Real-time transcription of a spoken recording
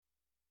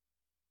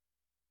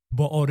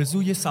با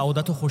آرزوی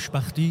سعادت و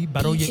خوشبختی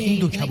برای این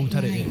دو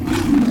کبوتر عشق.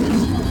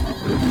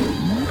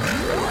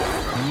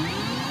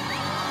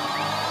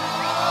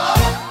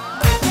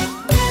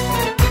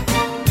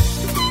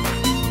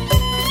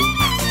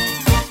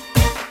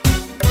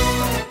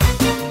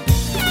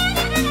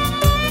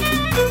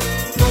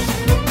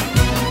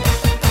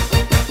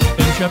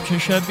 امشب که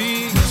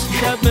شبیست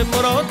شب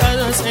مراد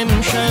از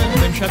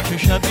امشب، امشب که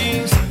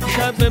شبیست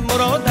شب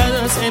مراد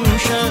از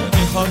امشب.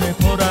 این خانه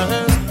پر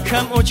از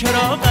شمع و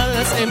چراغ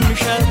از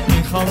امشب،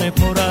 این خانه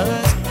پر از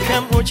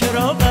شمع و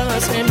چراغ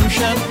از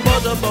امشب.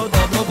 بادا بادا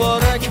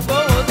مبارک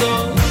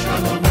بادا،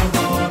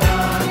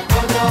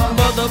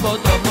 بادا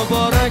بادا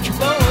مبارک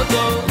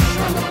بادا.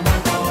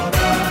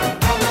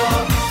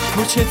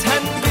 کوچه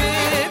تنگه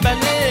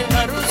بله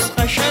عروس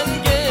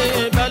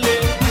قشنگه بله،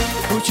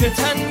 کوچه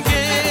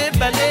تنگه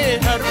بله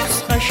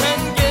عروس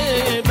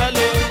قشنگه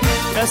بله.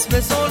 دست به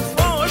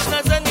زلفاش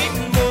نزنین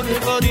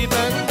مرغاری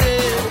بنده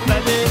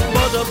بله.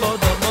 بادا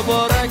بادا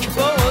مبارک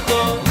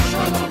بادا،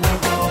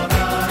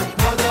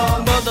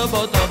 بادا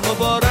بادا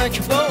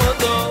مبارک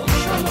بادا.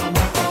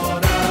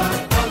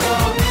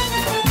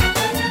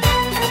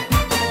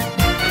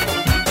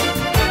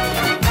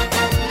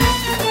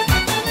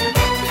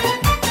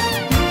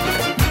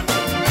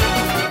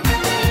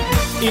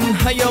 این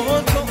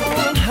حیات و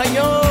اون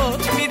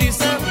حیات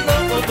میریزن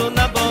نباد و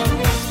نباد،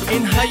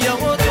 این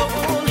حیات و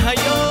اون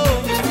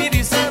حیات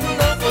میریزن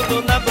نباد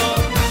و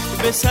نباد.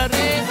 به سر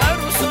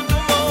عروس و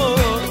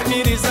دومات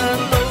میریزن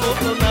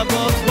نباد و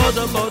نباد.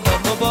 بادا بادا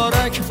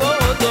مبارک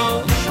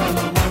بادا،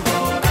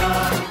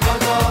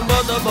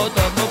 بادا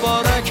بادا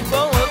مبارک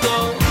بادا.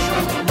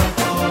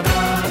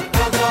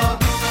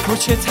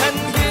 کوچه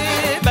تنگه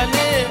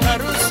بله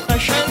عروس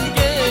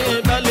قشنگه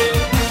بله،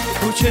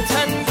 کوچه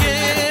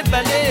تنگه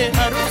بله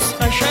عروس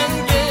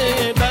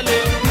قشنگه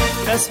بله.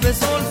 دست به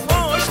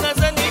زلفاش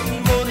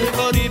نزنین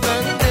مرغاری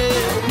بنده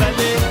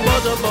بله.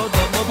 بادا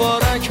بادا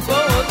مبارک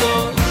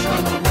بادا،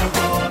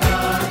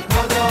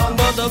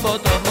 بادا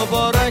بادا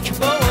مبارک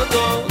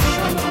بادا.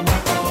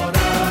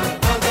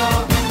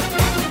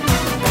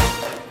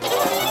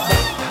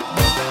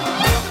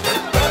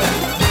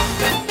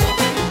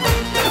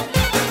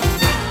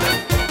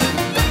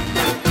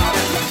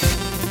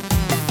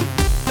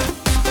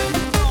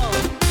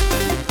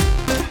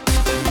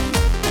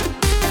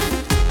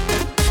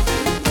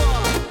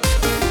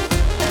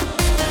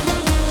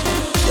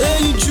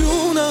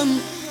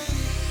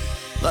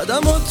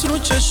 قدمات رو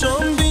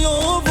چشام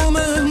بیا و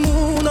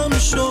مهمونم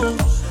شو،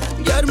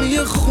 گرمی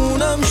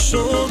خونم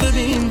شو،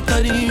 ببین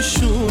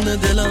پریشون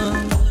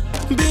دلم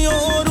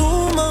بیا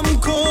رومم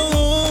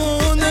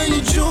کن.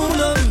 ای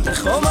جونم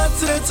میخوام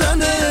عطر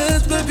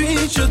تنت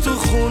بپیچه تو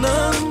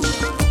خونم،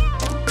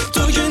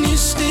 تو که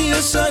نیستی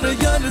یه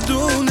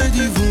سرگردون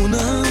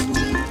دیوونم.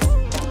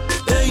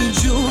 ای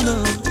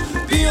جونم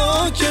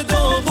بیا که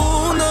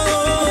داغونم،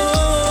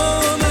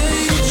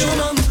 ای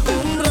جونم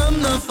عمرم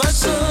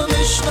نفسم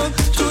عشقم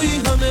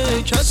توی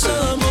همه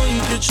کسم.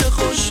 آی که چه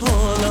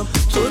خوشحالم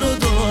تو رو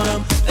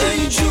دارم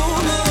ای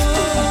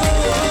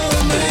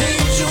جونم، ای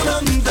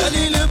جونم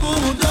دلیل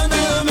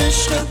بودنم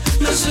عشقم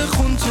مثل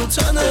خون تو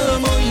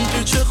تنم. آی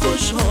که چه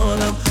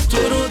خوشحالم تو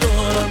رو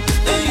دارم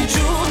ای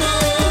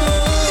جونم.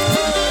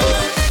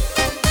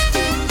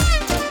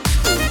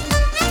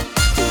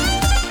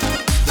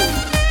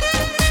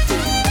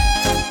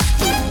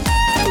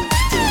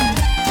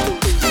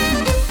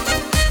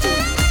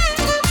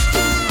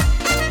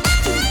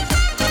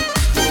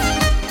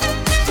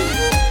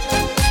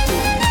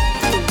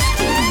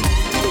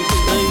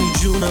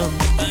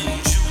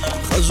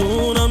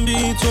 خزونم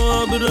بی تو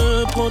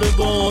ابر پر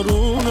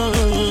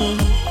بارونم.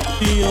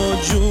 بیا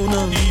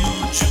جونم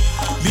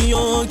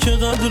بیا که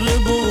قدر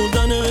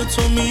بودن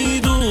تو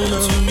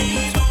میدونم.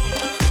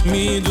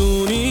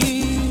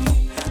 میدونی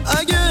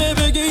اگه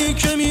بگی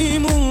که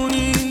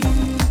میمونی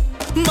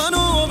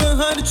منو به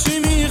هرچی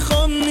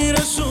میخوام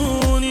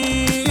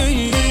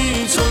میرسونی.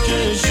 تو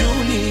که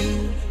جونی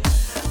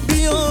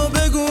بیا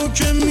بگو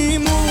که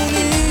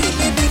میمونی.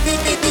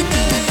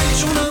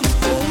 جونم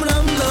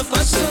عمرم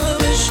نفسم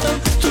عشقم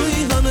توی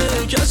همه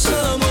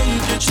کسم. آی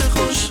که چه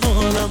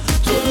خوشحالم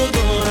تو رو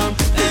دارم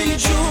ای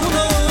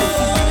جونم،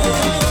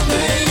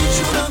 ای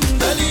جونم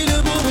دلیل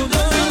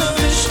بودنم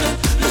عشقم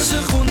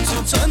مثل خون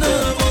تو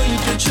تنم. آی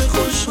که چه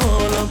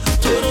خوشحالم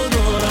تو رو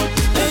دارم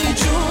ای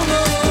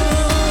جونم.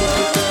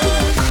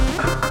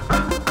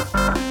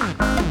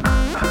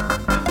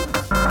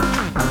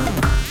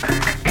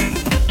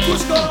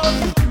 گوش کن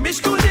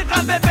میشکونی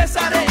قلب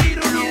پسر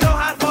ایرونی رو،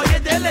 حرفای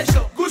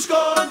دلشو گوش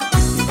کن.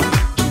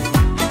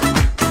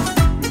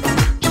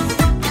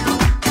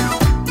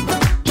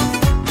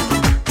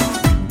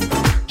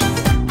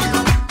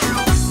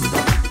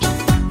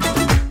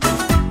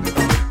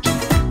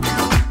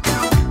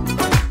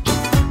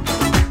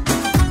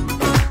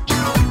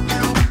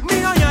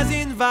 میای از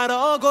این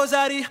ورا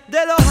گذری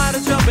دلو هر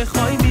جا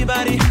بخوای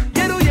میبری،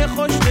 یه روی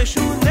خوش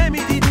نشون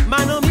نمیدی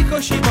منو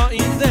میکشی با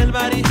این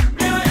دلبری.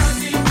 میای از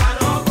این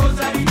ورا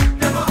گذری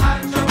دلو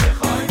هر جا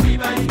بخوای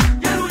میبری،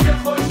 یه روی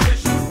خوش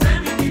نشون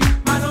نمیدی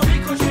منو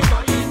میکشی با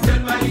این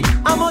دلبری.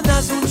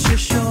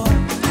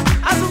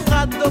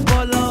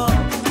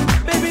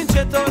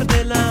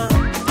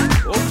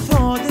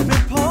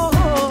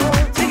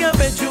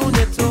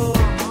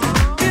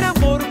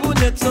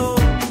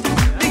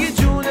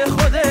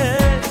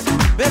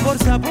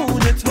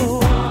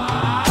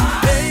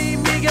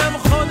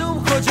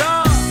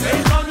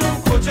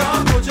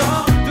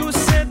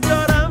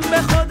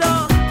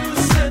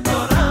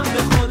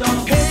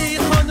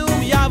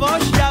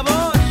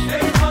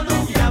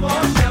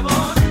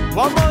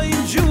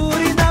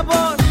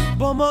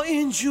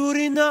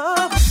 اینجوری نه.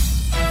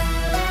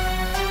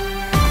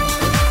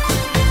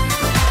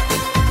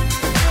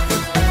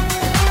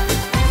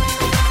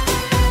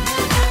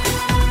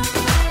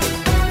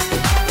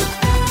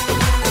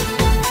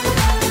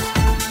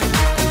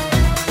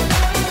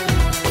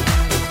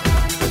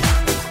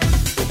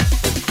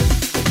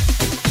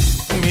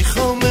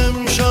 میخوام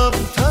امشب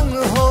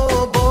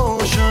تنها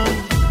باشم،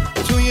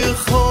 توی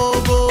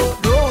خواب و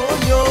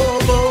رویا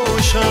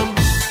باشم.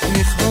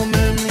 میخوام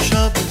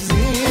امشب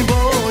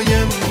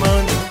زیبای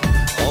من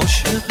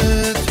عاشق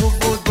تو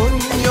و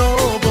دنیا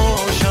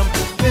باشم.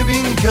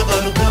 ببین که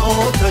غرق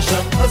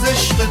آتشم، از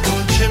عشق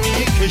تو چه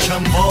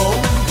میکشم.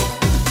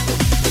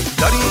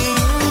 در این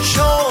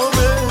شام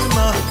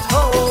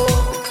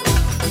مهتاب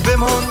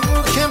بمان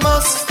که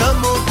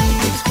مستم و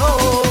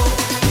بیتاب.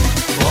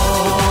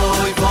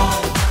 وای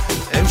وای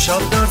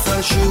امشب در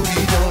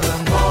سرشوری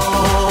دارم.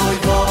 وای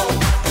وای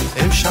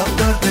امشب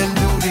در دل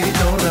دوری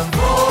دارم.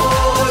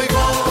 وای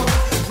وای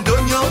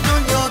دنیا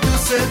دنیا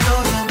دوست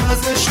دارم،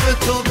 از عشق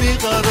تو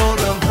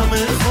بیقرارم،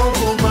 همه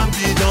خواب و من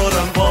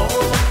بیدارم. وای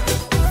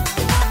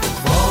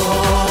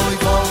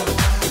وای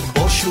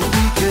با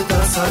شوری که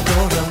در سر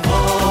دارم.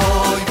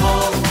 وای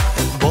وای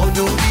با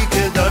نوری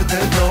که در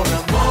دل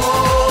دارم.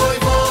 وای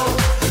وای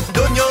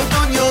دنیا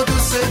دنیا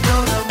دوست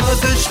دارم، از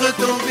عشق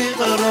تو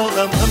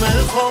بیقرارم، همه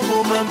خواب و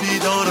من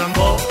بیدارم.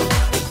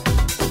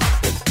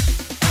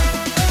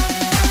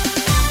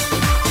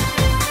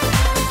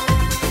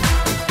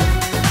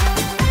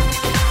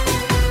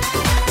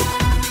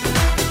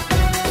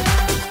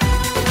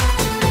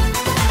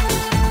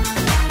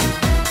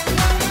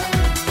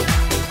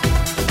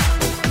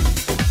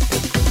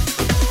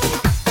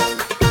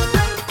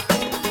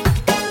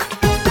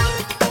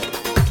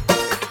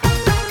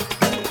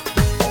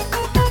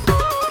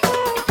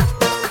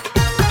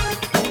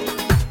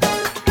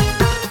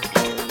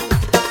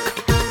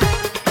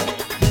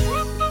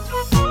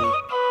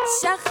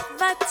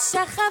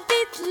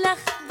 شخبت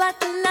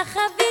لخبت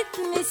لخبت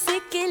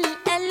مسك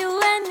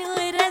الألوان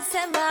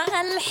ورسم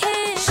على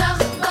الحيط.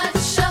 شخبت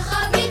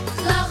شخبت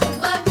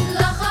لخبت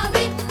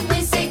لخبت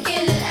مسك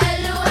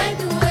الألوان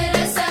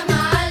ورسم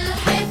على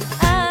الحيط.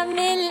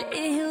 أعمل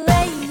إيه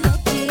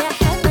وياك يا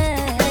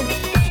حماد،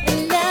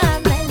 اللي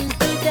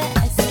عملته ده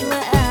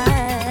أسوأ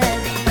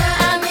عاد.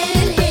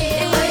 أعمل إيه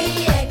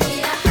وياك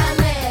يا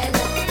حماد،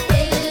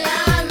 اللي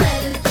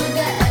عملته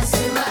ده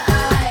أسوأ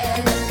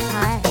عاد.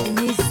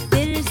 عايز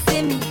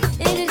ترسم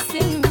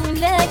ارسم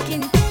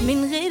لكن من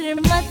غير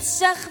ما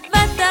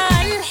تشخبط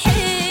على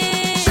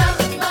الحيط.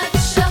 شخبط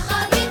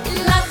شخبط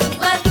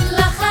لخبط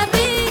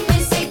لخبط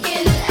مسك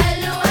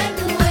الألوان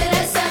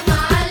ورسم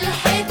على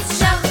الحيط.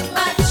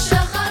 شخبط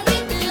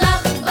شخبط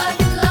لخبط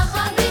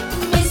لخبط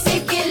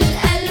مسك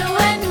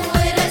الألوان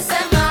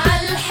ورسم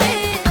على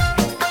الحيط.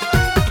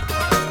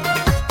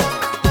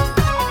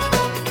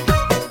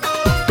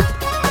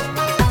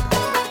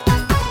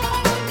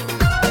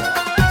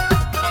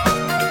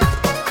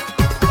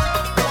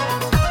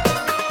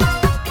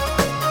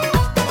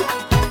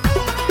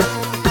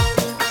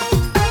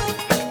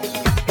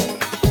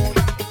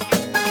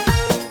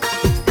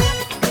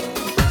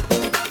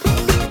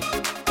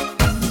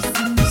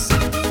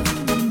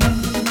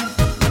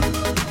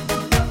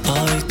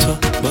 آی تو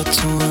با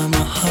تو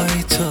اما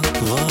های تو،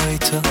 وای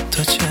تو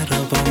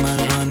چرا با من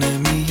را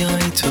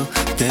نمیای تو.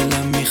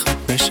 دلم میخواد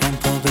بشم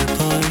پا به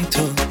پای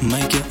تو،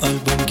 مگه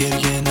آلبوم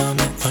گریه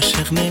نامه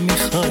عاشق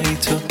نمیخوای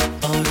تو.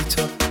 آی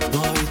تو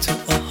وای تو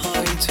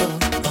آهای تو،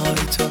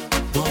 آی تو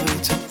وای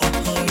تو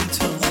آهای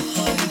تو،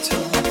 آهای تو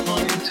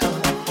آهای تو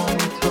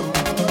آهای تو.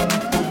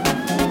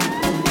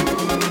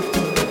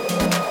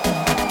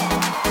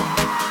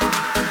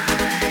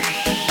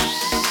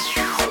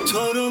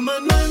 تو رو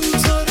من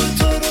تو رو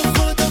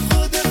خدا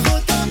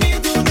خدا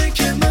میدونه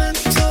که من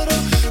تو رو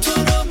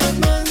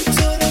من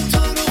تو رو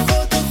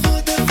خدا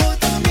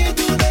خدا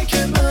میدونه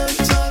که من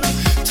تو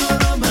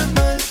رو من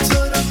تو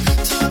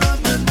رو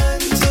من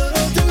تو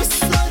رو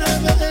دوست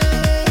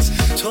دارمت.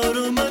 تو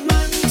رو من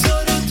تو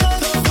رو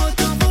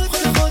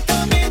خدا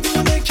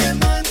میدونه که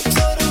من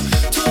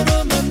تو رو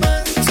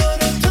من تو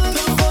رو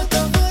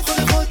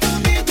خدا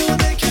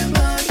میدونه که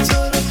من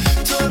تو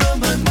رو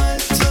من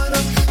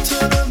تو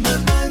رو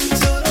من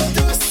تو رو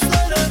دوست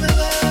دارمت.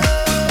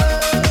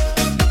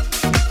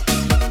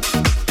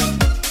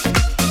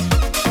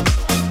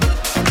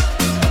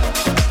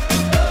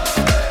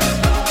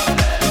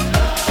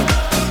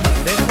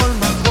 בכל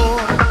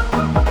מקום,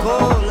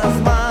 כל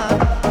הזמן,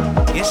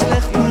 יש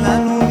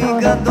לכולנו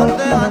מגדול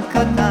ועד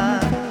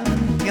קטן,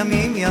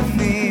 ימים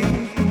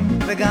יפים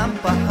וגם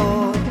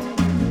פחות,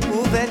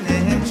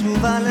 וביניהם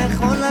תשובה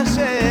לכל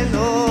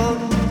השאלות.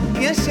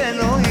 יש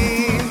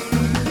אלוהים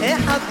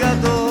אחד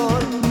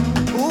גדול,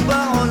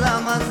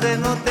 ובעולם הזה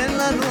נותן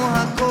לנו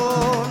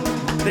הכל,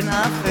 בין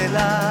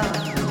אפלה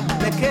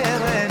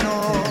לקרן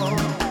אור,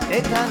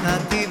 את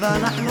הנתיב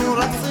אנחנו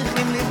רק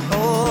צריכים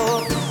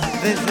לבחור.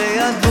 וזה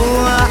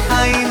ידוע,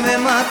 חיים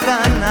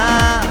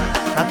ומתנה,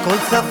 הכל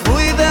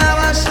צפוי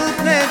והרשות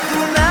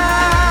נתונה.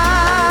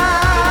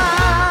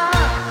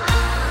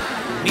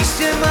 מי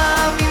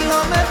שמאמין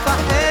לא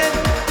מפחד,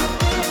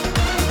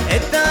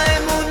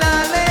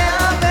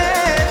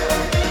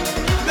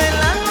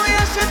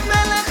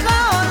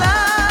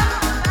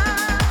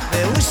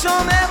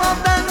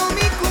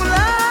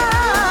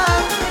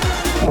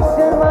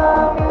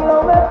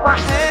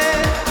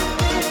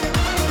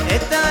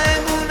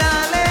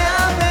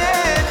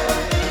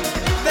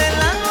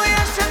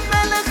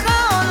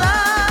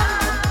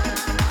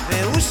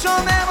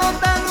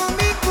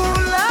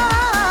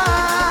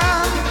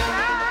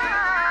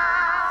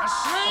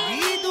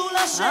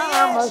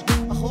 שיש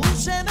בחור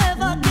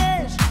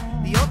שמבקש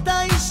להיות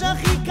האיש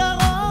הכי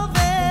קרוב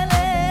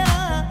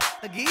אליה.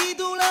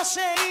 תגידו לה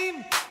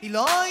שאם היא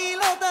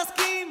לא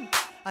תסכים,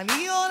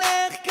 אני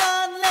הולך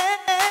כאן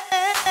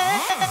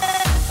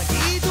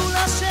תגידו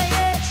לה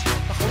שיש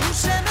בחור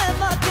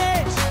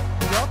שמבקש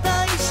להיות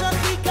האיש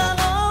הכי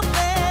קרוב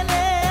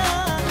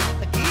אליה.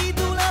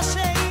 תגידו לה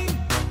שאם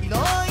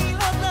היא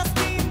לא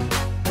תסכים,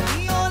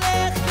 אני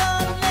הולך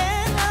כאן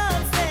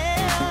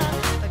לנצח.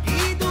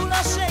 תגידו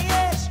לה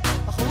שיש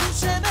בחור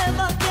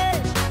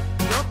שמבקש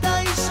להיות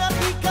האיש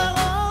הכי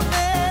קרוב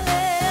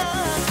אליה.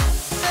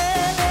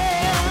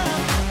 אליה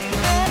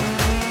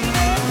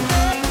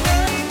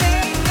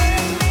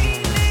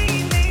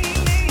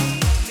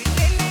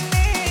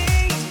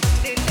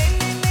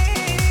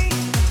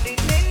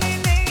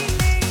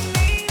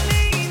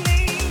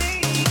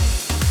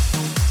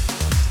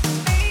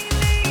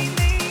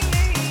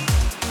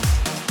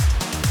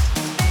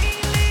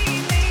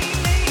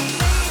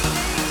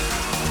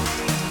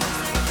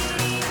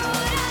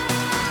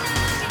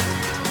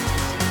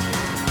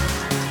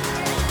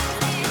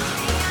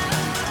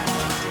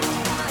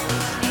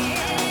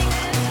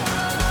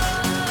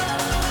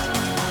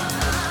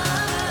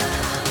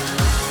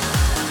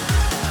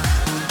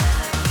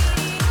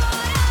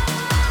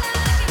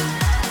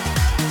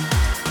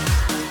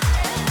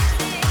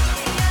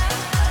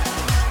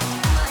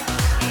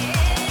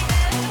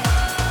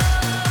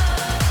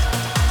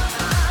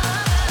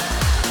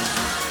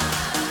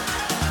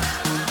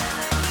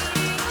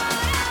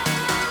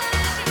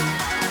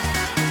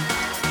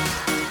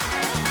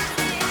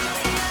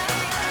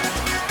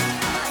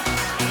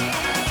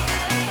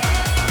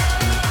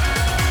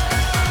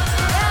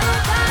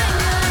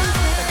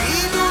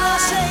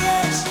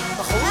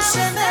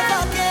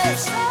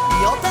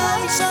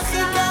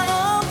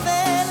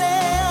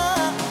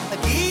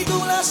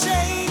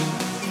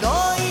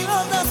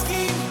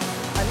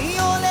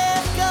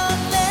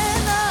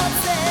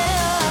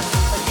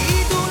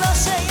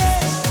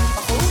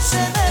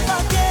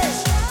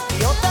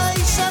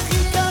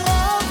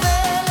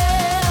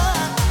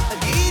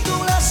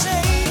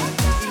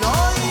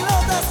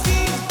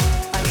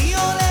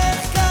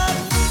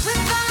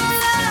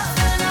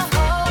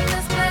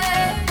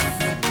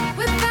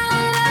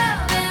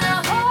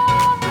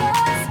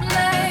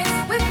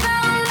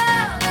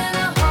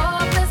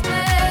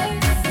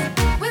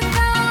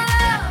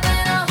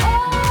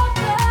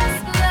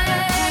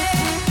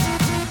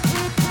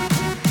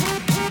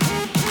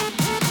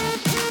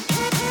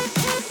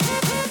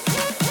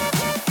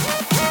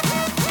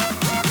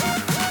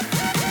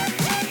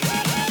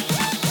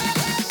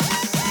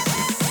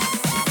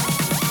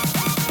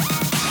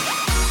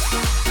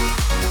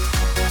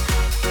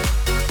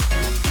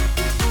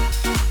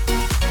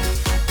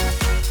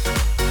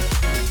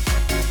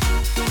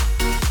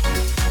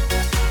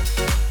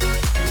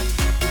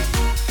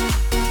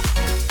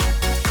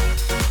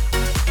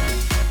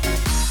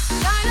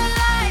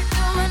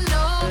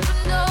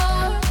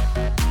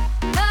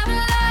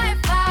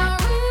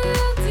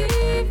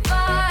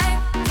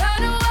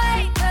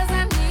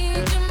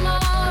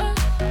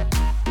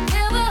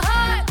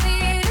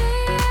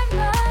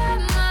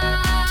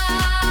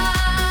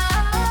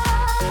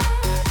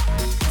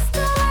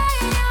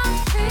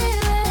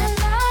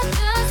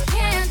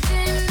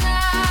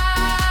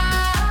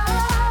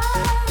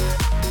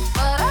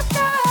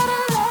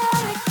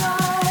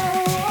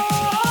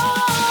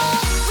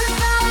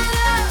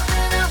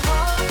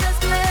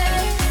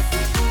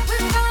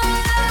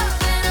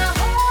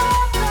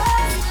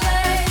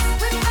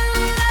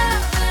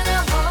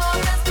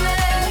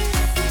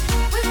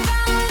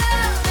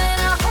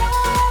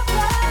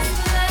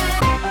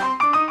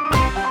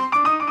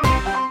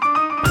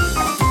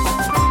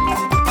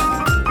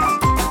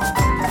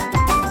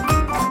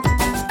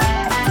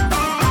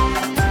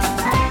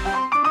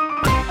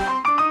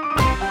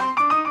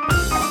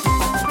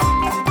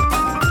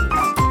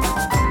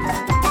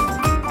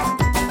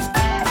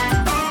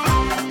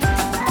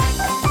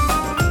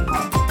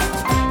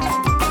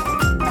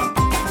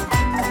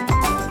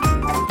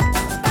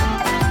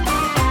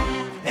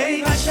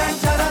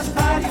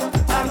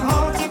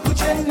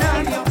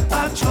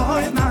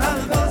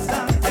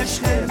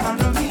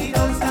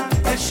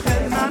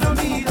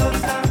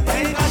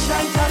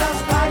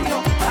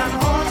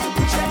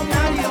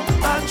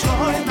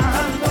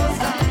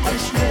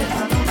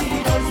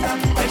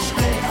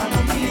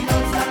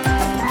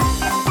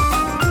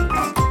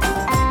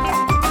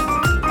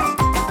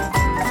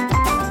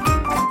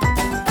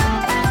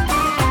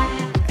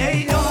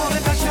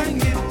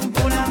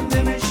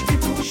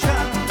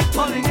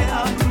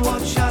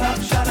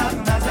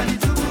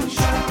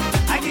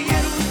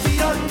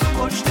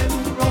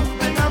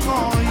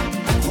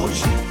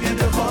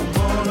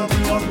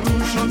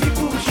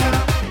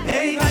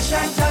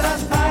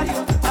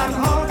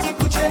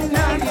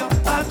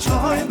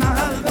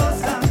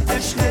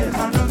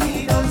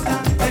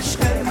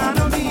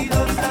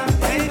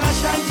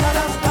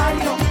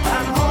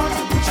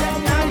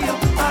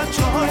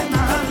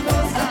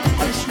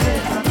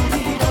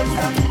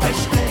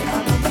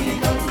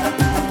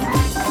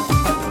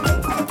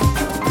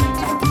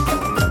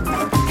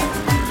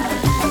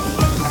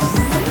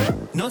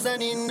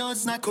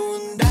نکن،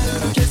 در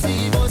رو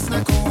کسی باز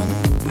نکن،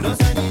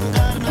 نازنین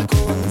غر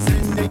نکن،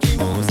 زندگی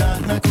موزر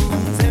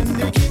نکن،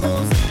 زندگی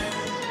موزر.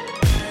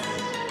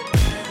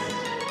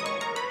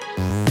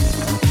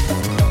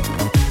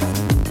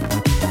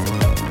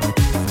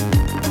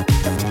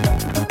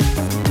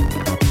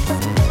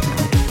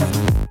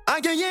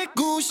 اگه یک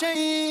گوشه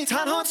ای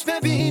تنهات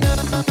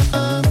ببینم،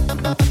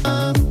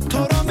 تو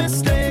رو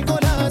مثل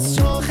گل از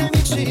شاخه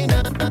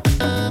میچینم،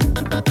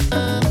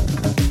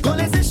 گل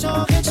از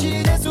شاخه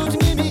چیده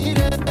زود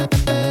میمیره،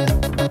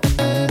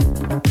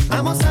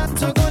 اما صد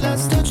تا گل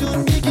از تو جون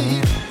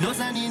میگیر.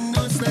 نازنین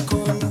ناز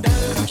نکن،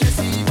 در رو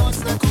کسی باز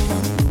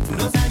نکن،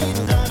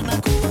 نازنین غر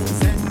نکن،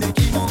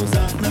 زندگی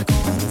موزر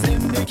نکن،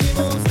 زندگی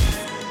موزر.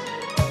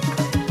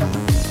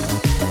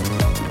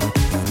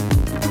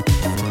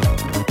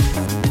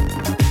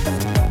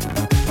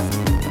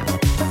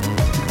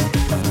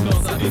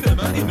 نازنین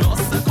منی ناز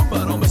نکن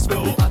برام اسم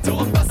او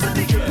عطان بس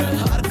دیگه،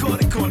 هر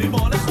کاری کنی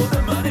مال خود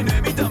منی،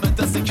 نمیدم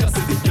دست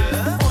کسی دیگه.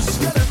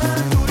 مشکل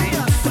من دوری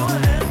از تو،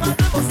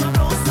 اینقدر واسم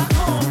راز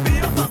نکن،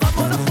 بیا فقط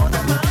مال خود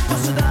من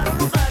باشه، در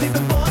رو غریبه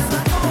باز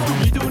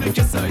نکن. میدونی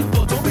که سعید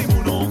با تو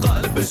میمونه و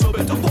قلبشو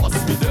به تو پاس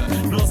میده،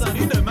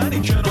 نازنین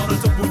منی کنار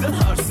تو بوده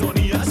هر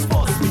ثانیه‌اش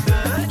باز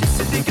میده.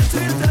 کسی دیگه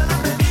توی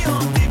دلم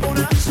نمیاد،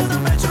 دیوونه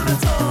شدم به جون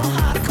تو،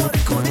 هر کاری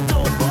کنی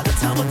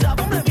دنبالتم و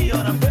دوام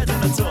نمیارم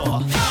بدون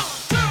تو.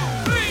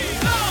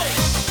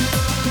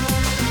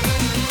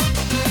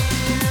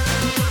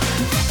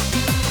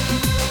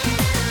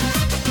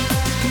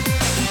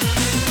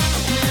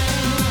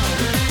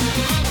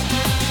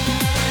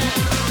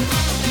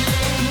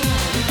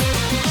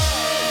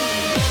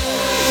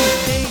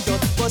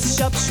 باز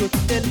شب شد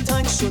دل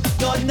تنگ شد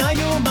یاد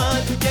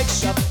نیومد، یک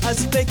شب از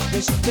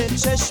فکرش به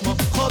چشما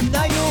خواب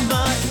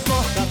نیومد.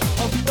 ماه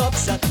رفت آفتاب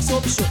زد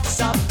صبح شد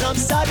صبرم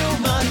سر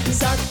اومد،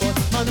 صد بار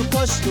منو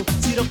کاشت و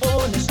زیر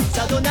قولش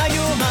زد و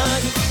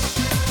نیومد.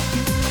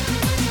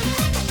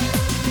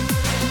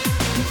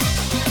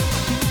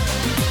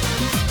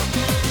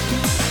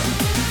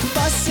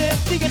 بسه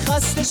دیگه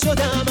خسته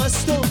شدم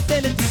از تو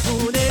دل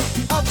دیوونه،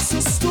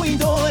 افسوس تو این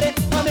دوره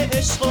همه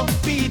عشقا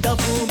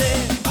بی‌دوونه.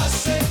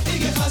 بسه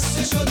دیگه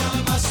خسته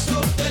شدم از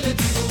تو دل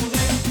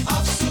دیوونه،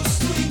 افسوس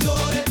تو این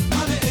دوره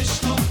همه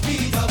عشقا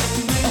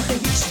بی‌دوونه. آخه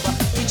هیچ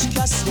وقت هیچ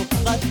کس رو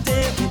قد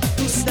اون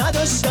دوست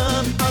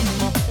نداشتم،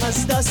 اما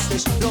از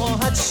دستش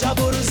راحت شب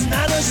و روز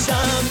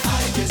نداشتم.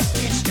 هرگز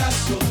هیچ کس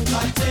رو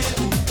قد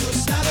اون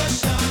دوست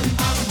نداشتم،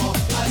 اما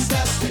از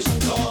دستش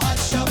راحت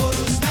شب و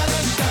روز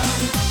نداشتم.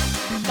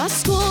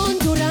 بس کن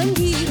دو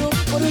رنگی رو،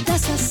 برو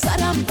دست از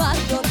سرم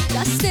بردار،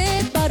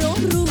 دستت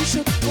برام رو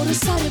شد، برو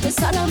سر به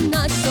سرم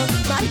نذار.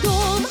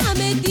 مردم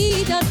همه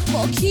دیدن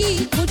با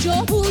کی کجا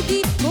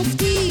بودی،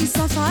 گفتی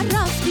سفر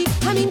رفتی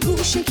همین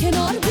گوشه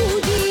کنار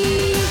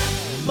بودی.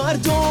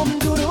 مردم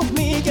دروغ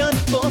میگن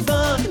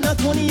باور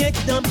نکن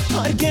یک دم،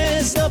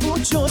 هرگز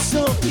نبود جز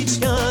تو هیچ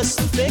کس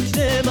تو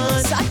فکر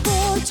من. صد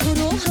بار تو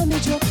رو همه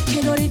جا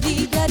کنار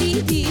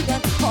دیگری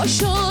دیدم،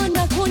 هاشا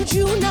نکن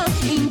جونم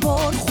این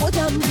بار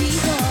خودم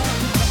دیدم.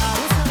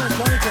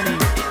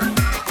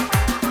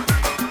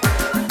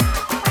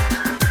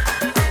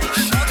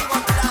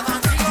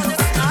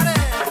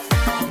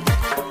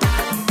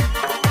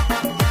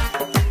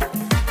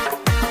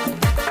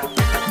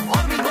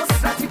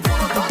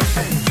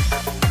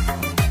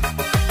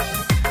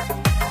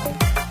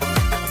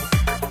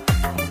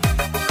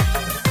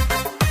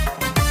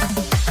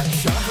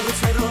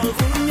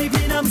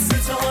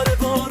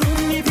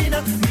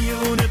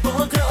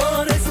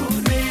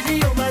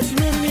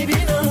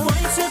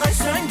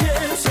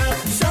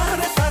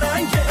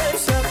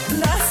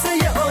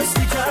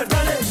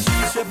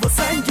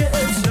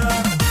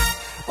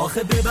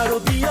 آخه ببر و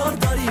بیار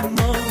داریم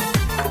ما،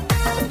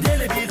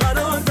 دل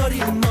بیقرار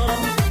داریم ما،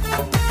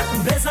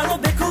 بزن و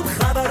بکوب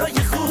خبرای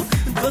خوب،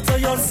 دوتا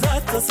یار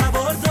زد تا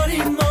سوار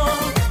داریم ما.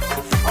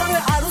 آره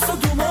عروس و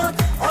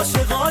دوماد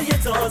عاشقای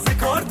تازه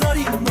کار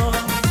داریم ما،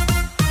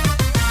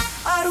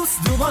 عروس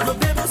دوماد و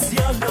ببوس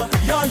یالا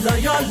یالا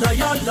یالا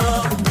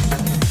یالا.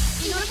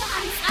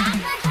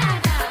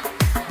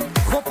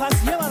 خب پس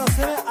یه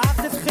مراسم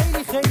عقد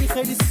خیلی خیلی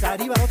خیلی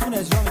سریع براتون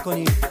اجرا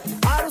میکنیم.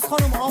 عروس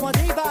خانم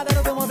آماده ای بعد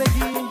رو به ما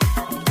بگی؟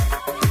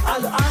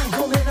 العهد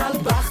و من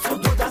البخت و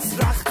دو دست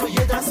رخت و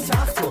یه دست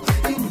تخت و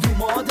این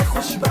دوماد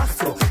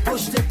خوشبخت و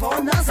پشت پا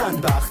نزن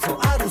بخت و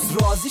عروس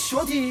راضی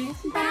شدی؟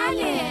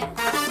 بله.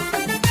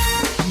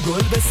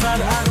 گل به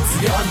سر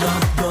عروس یالا،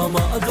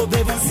 دامادو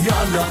ببوس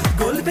یالا،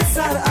 گل به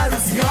سر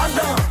عروس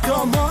یالا،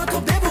 دامادو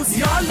ببوس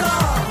یالا.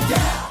 یه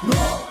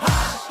نو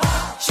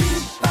چی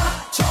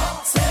بچا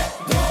سه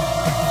دو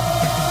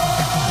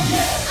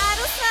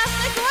عروس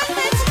رفته گل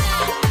بچینه.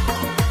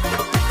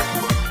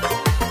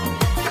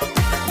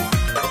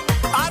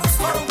 عروس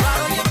خانم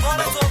برای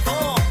بار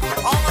دوم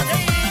آماده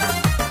ای؟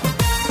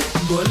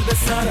 گل به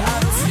سر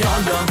عروس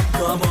یالا،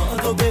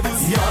 دامادو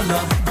ببوس یالا،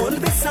 گل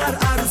به سر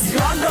عروس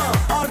یالا،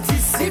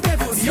 آرتیستی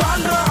ببوس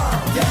یالا.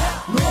 یه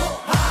نو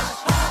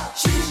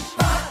چی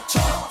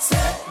بچا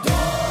سه دو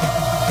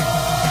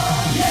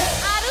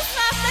عروس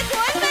رفته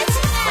گل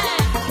بچینه.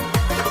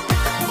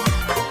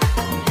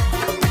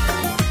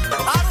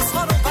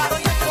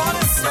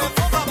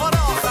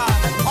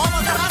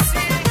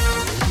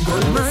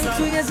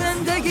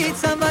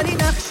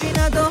 هیچی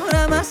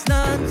ندارم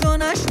اصلا، تو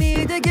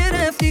نشنیده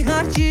گرفتی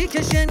هرچی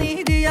که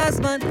شنیدی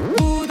از من.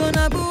 بود و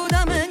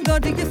نبودم انگار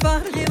دیگه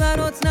فرقی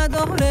برات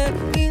نداره،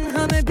 این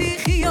همه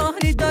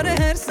بیخیالی داره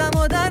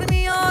هرسمو در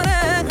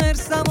میاره،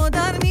 هرسمو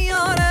در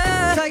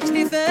میاره.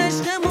 تکلیف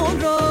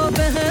عشقمون رو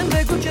به هم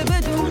بگو که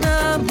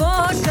بدونم،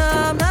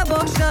 باشم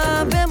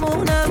نباشم،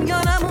 بمونم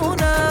یا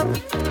نمونم.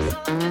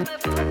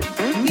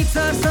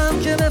 میترسم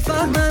که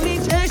بفهمم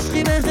هیچ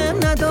عشقی به هم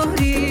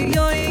نداری،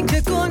 یا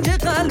اینکه کنج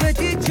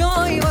قلبتی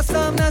جایی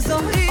واسم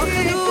نذاری.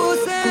 آخه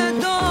دوست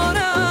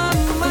دارم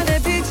من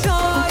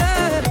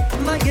بیچاره،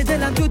 مگه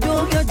دلم تو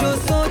دنیا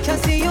جز تو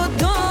کسی رو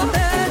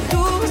داره؟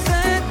 دوست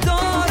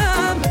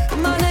دارم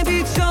من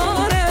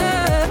بیچاره،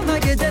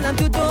 مگه دلم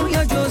تو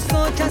دنیا جز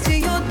تو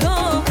کسی رو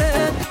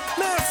داره؟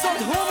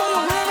 مرساد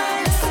هومو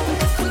ریمیکس.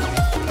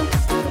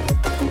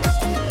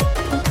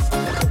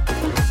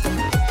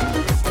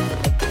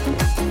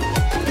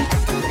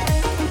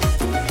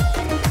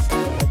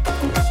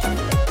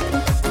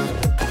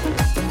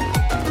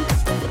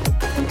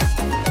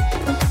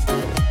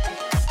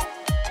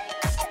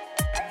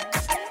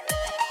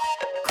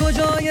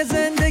 کجای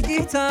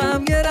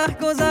زندگیتم یه ره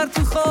گذر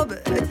تو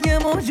خوابت، یه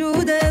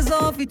موجود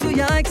اضافی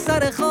توی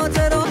اکثر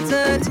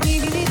خاطراتت.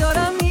 میبینی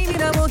دارم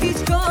میمیرم و هیچ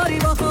کاری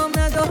با هم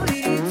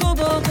نداری، تو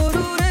با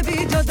غرور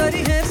بیجا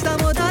داری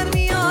حرسمو در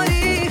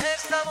میاری،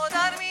 حرسمو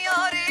در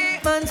میاری.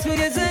 من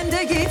توی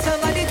زندگیتم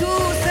ولی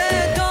دوست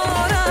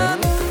دارم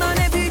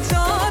من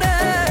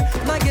بیچاره،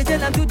 مگه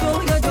دلم تو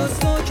دنیا جز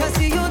تو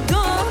کسی رو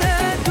داره؟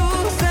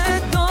 دوست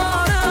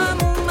دارم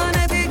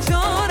من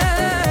بیچاره،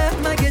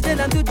 مگه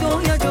دلم تو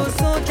دنیا جز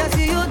تو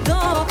کسی رو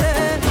داره؟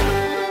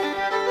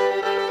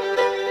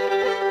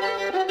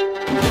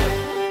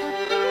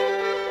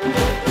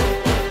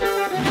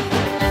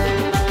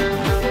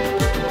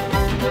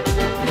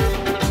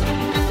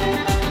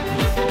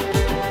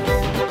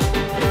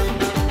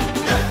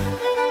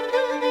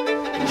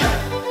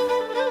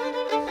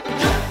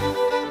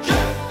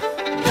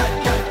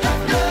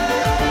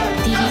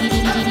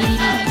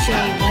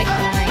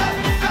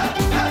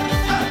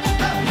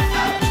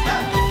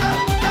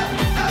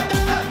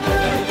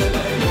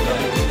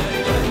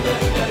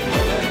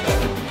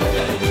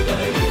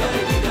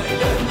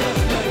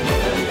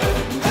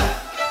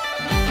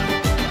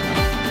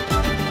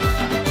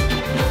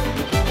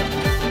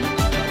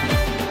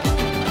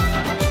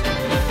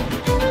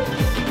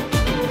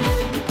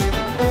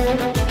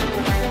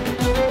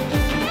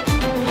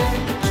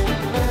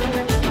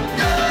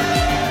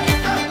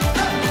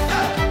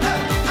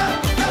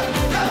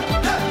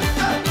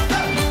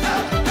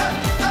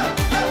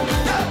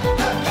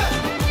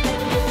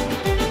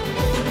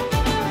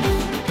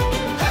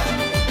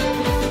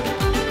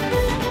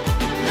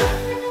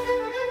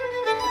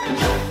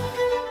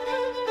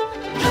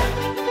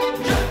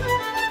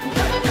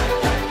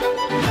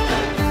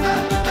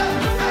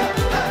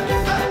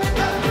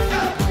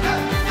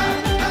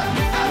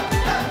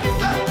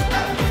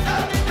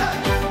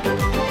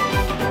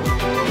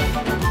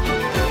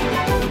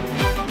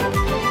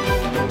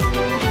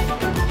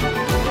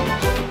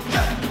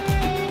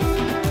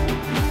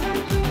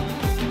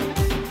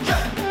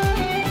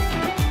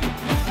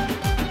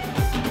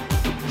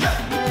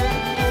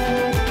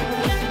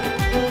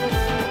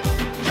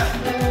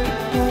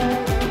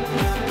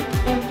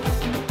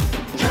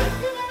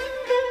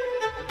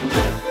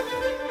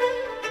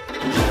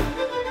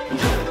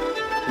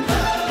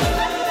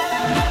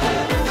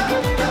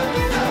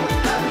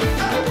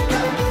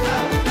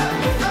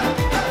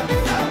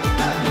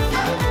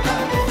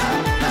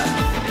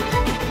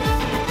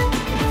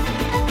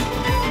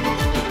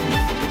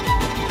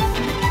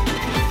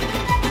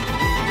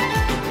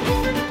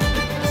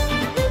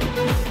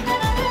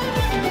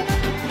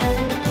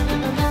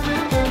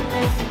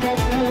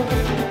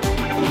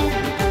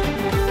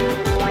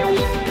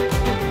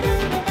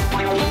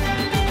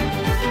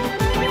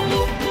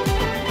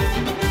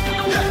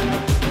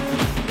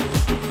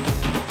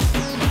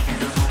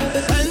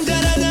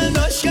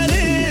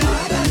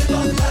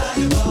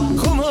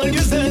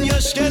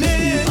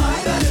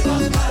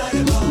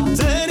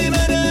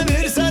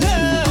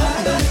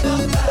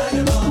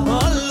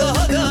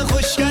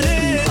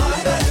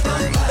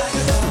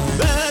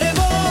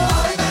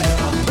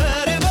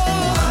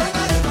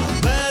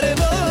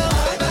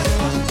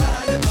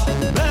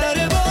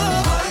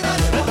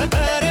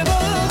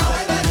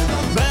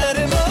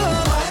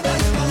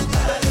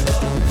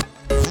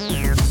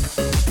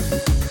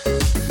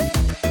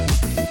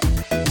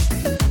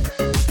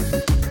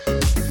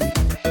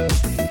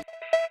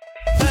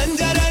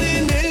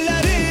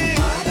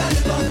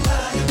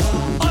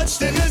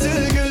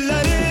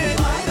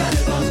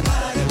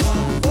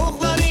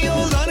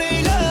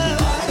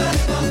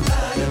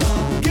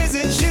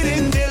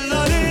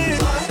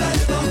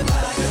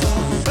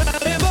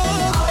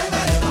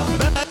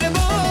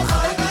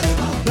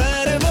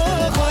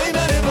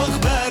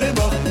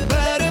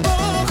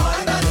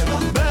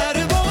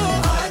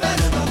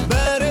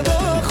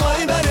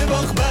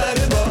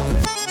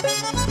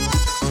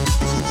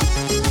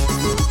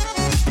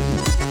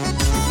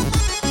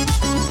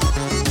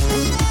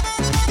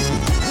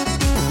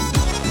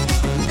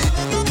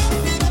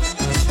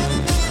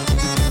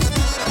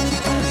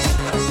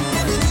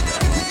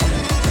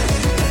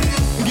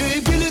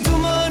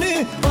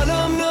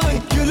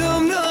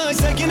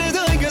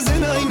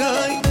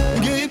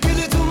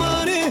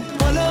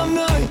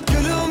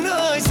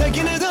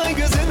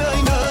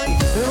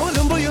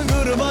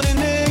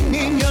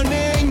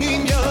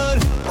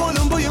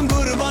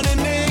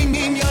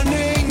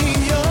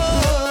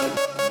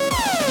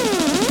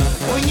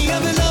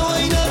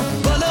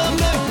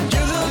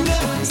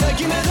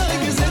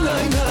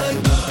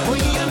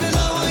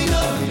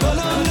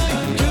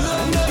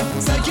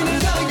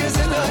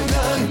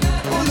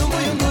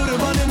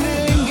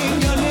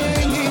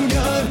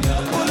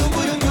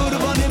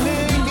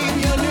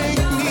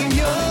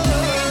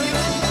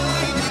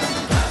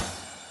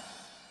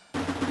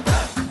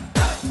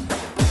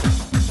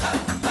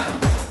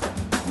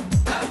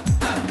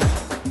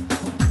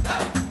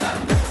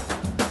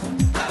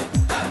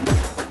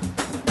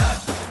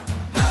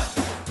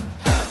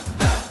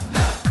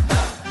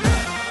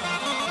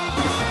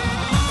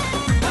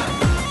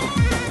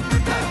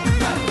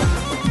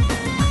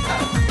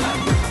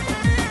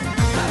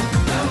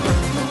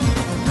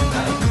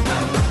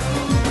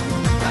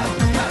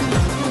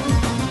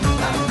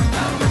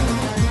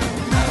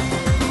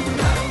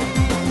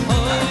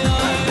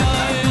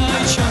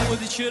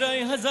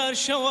 نظر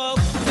شوا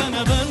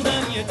خنه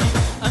بندن یتی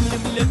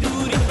امرم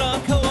لدوری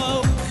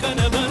راکوا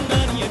خنه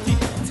بندن یتی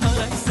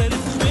تارک سر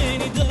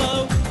خوینی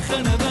دلاو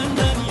خنه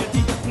بندن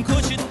یتی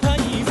کوچت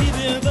پایی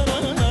بیده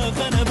برا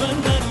خنه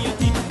بندن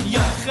یتی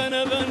یا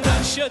خنه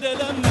بندن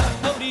شدلم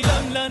اوری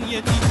لملن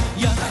یتی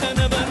یا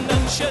خنه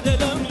بندن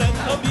شدلم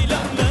اوری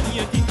لملن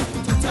یتی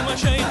تو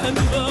تماشای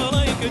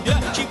تدوارای که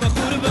دکی به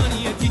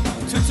قربانیتی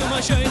تو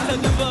تماشای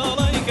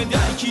تدوارای که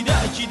دکی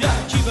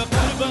به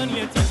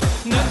قربانیتی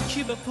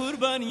نکی به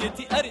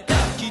قربانیتی اره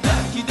دکی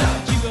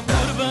به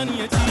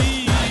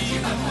قربانیتی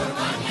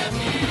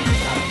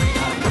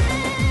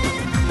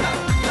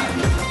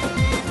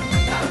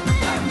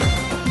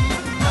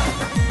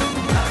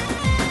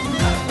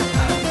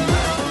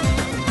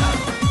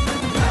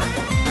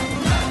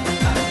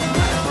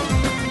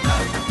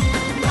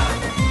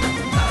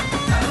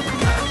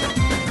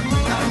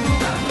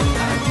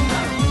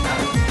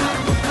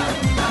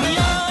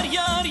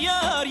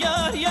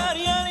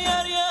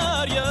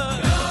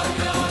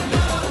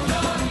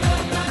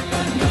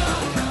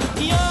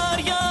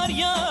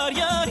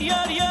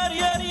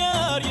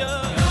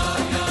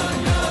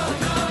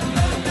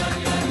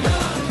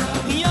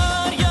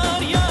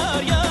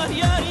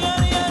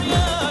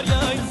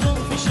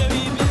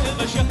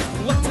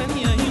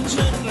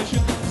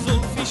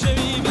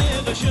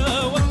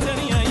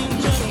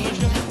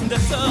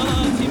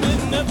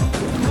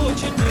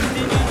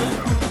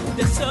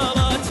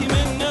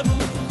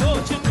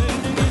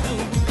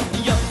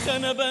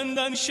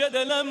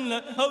شدلم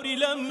هوری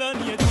لملن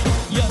یتی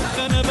یا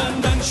خنه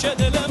بندن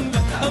شدلم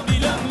هوری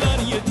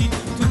لملن یتی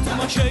تو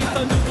تماشای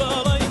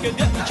تدوارای که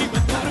دکی به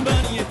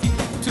قربانیتی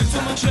تو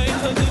تماشای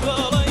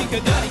تدوارای که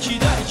دکی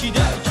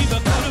به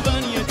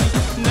قربانیتی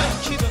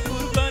نکی به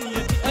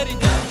قربانیتی اری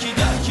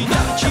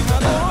دکی به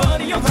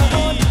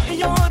قربانیتی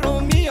یارو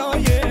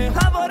میایه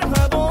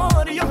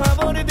هوار یا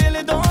هوار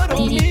دل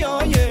دارو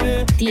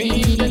میایه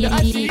دل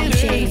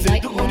اسیره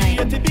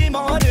زدوریت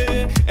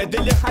بیماره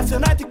دل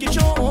حسنت که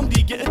شوم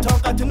دیگه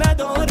طاقت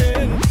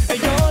نداره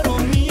یارو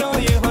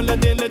میایه حالا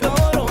دل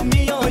دارو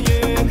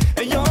میایه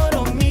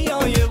یارو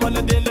میایه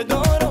حالا دل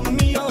دارو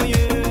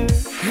میایه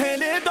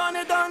هله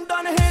دانه دان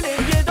دان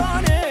هله یه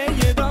دانه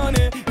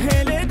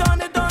هله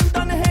دانه دان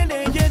دان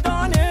هله یه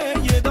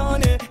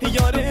دانه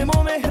یار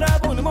ما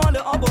مهربون مال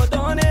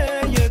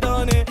آبادانه یه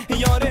دانه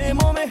یار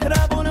ما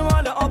مهربون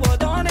مال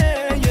آبادانه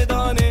یه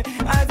دانه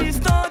عزیز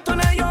تا تو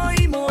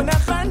نیایی مو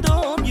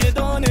نخندم یه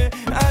دانه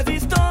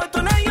عزیز تا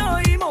تو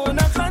نیایی مو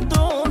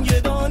نخندم یه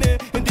دانه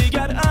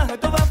دیگر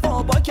عهد و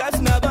وفا با کس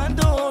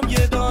نبندم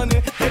یه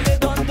دانه هله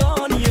دان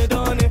دان یه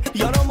دانه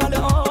یارو مال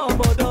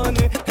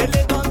آبادانه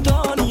هله دان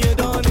دان یه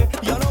دانه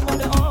یارو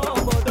مال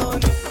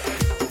آبادانه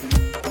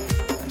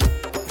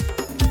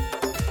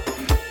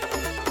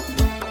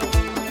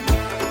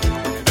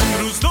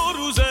امروز 2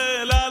 روزه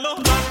لالا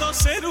فردا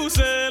 3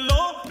 روزه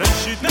لو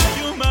رشید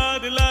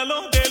نیومد لالا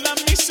دلم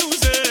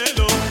میسوزه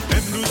لو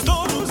امروز 2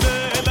 روزه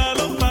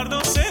لالا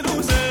فردا 3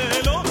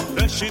 روزه لو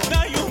رشید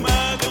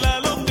نیومد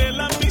لالا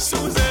دلم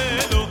میسوزه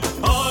لو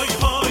های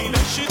های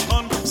رشید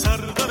خان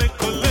سردار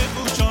کل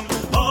بوچان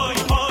های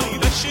های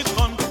رشید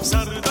خان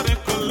سردار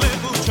کل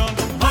بوچان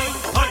های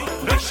های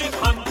رشید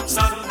خان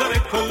سردار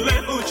کل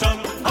بوچان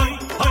های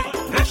های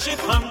رشید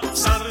خان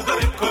سردار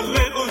کل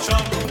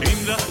بوچان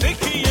این رفته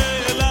کیه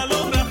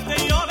لالا رفته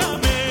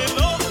یارمه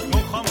لو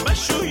مخام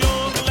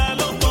بشویم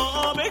لالا با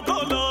آب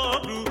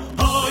گلاب رو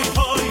های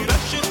های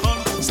رشید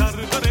خان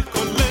سردار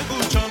کل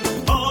بوچان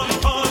های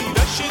های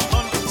رشید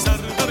خان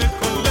سردار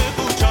کل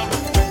بوچان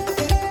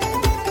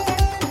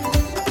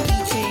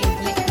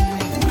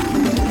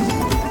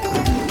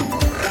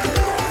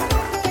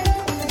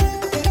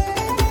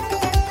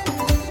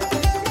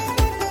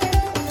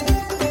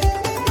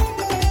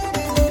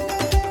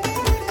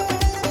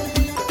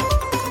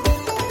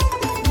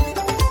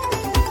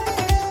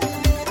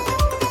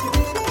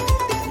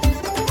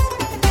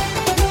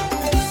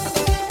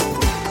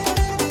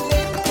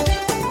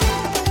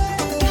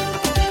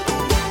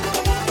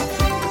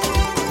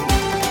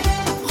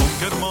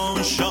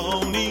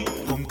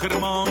خم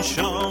کرمان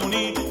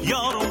شانی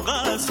یارم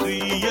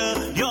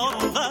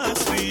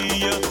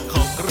قصریه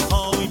خاطر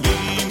خوای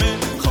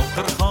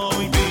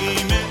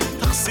بیمه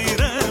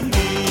تقصیرم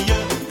نیه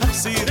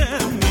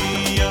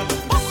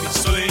بابی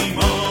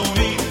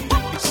سلیمانی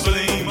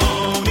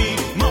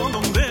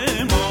مالم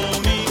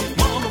بمانی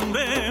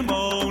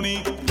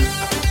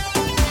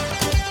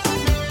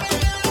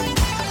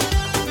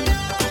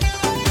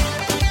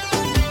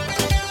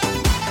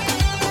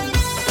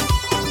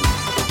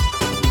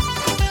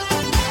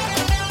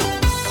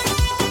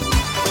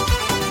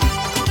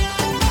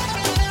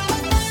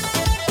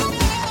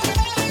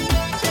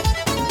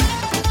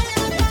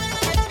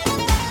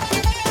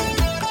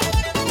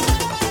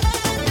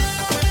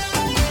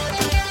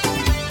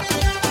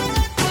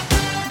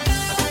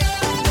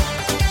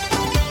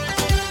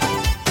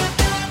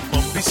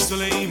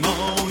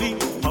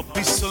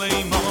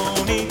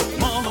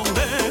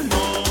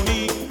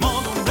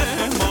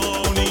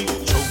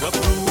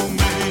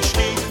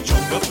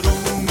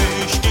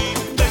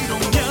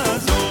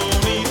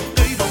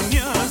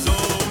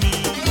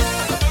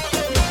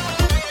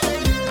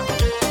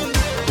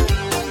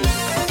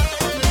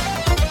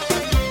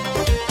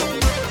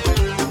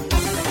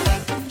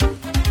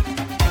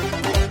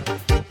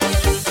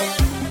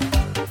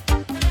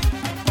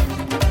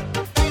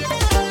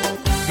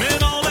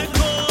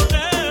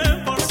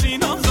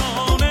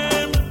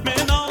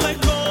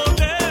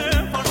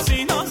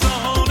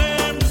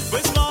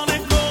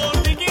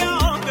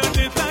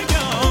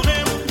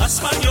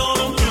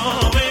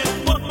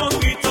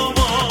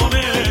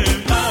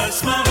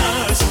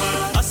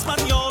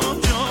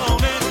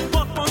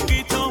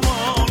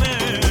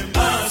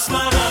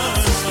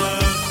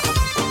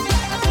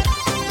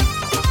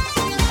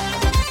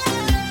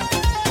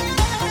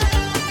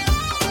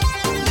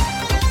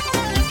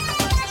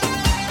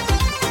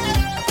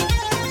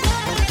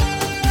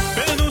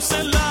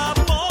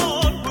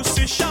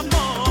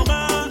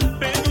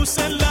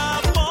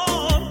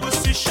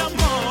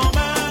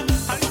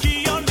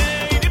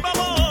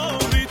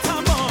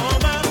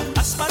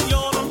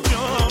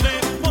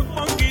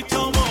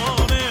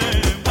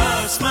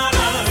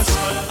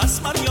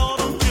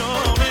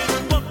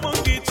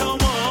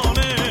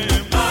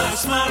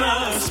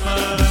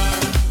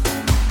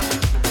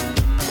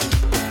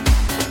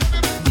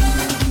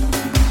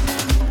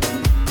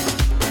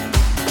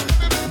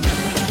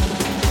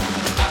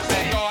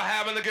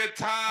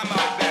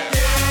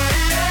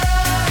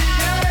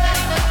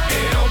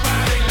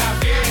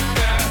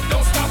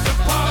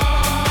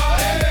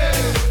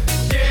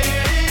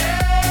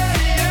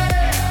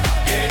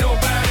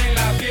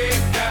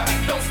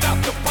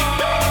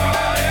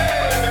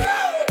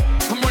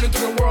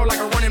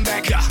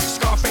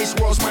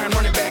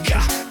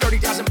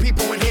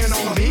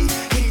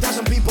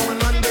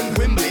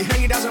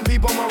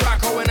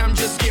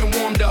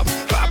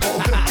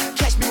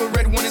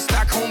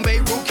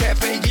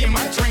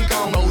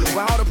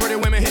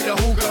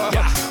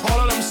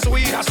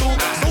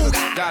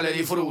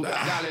disfruta.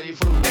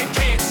 They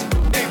can't,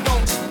 they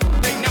won't,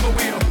 they never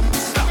will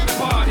stop the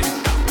party.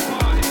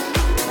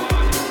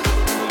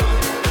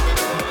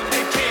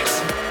 They can't,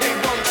 they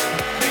won't,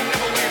 they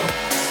never will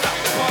stop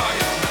the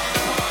party.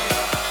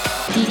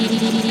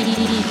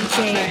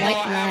 DJ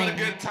White Having a Line.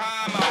 good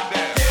time out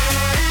there.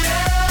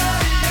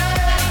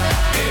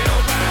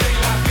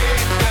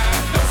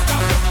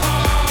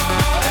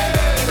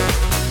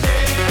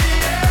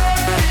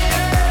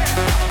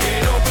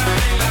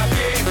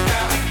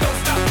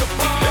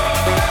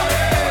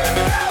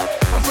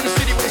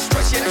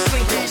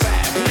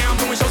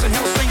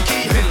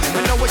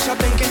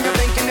 You're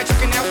thinking that you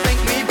can outthink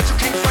me, but you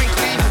can't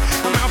frankly.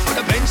 I'm out for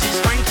the Benjis,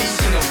 Frankies,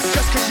 you know.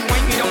 Just cause you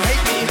ain't me, don't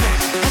hate me.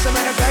 As a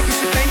matter of fact, you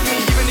should thank me.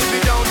 Even if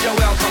you don't, you're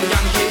welcome,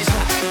 young kids.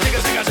 Take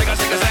a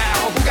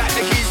out. Who got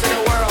the keys to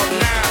the world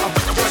now?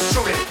 Just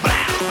shoot it.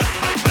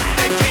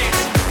 They can't,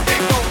 they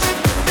won't,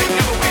 they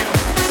never will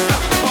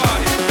stop the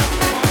party.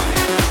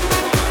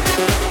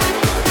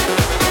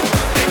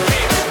 They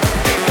can't,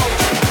 they won't,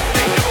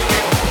 they never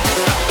will stop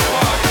the party.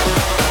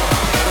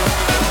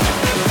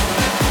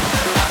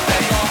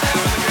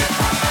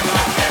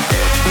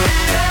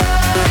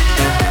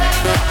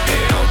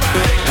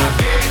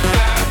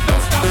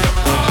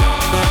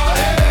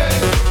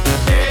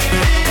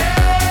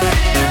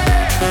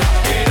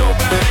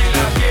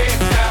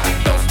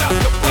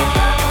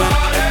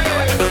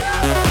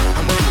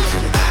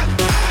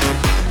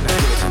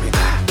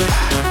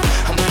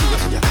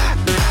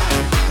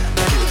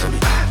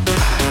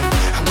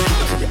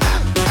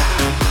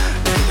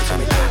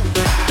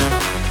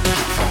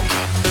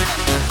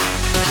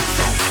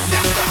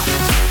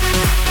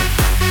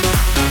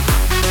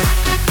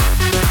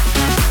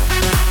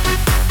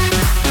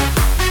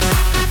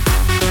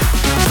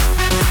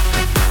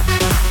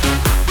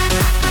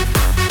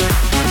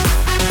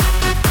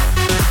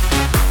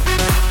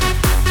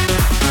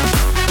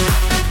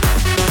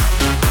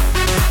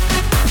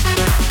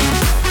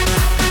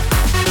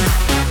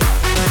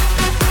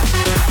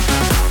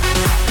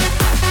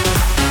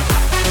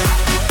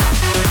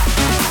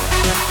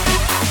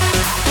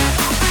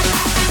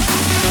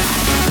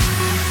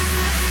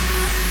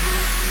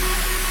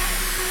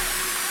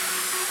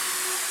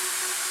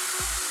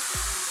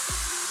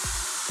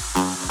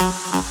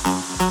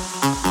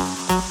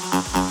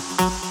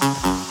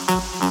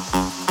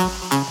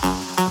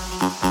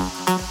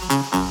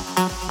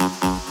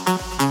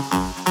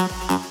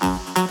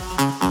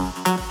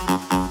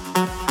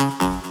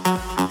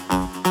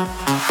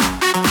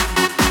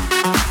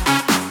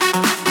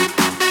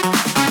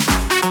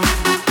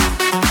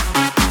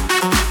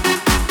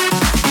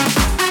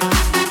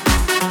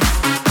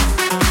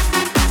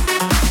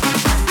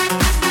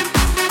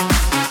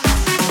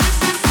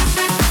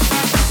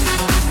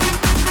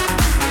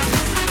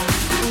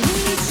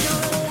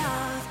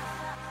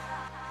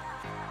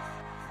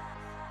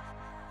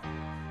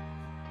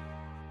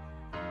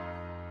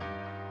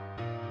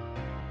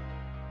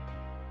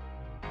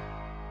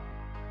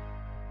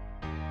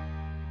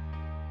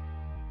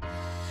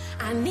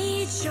 I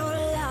need your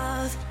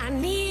love, I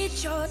need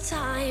your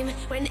time.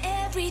 When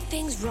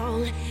everything's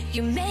wrong,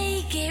 you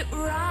make it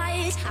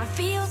right. I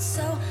feel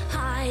so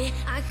high,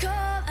 I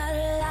come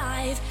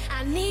alive.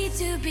 I need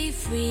to be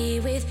free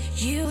with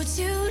you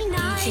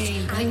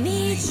tonight. I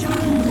need your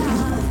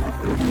love.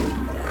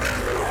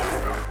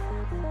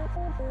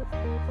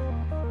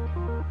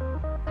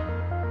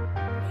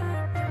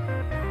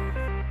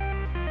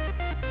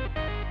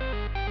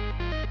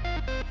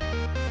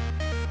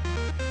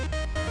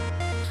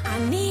 I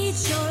need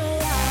your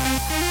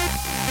love.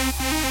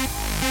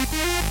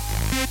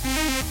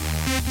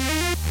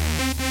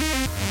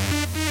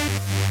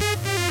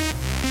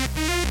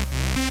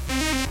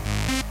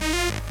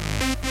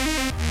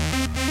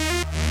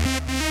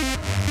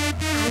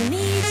 I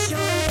need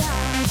your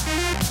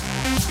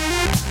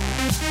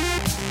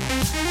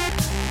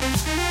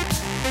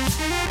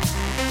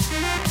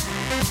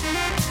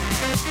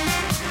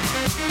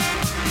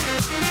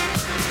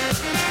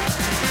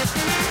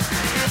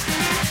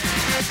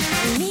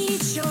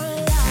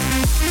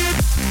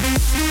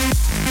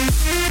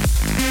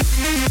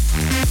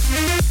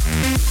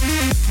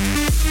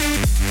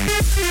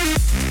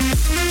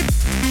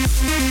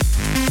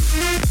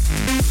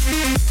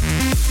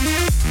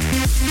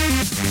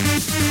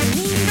I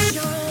need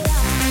your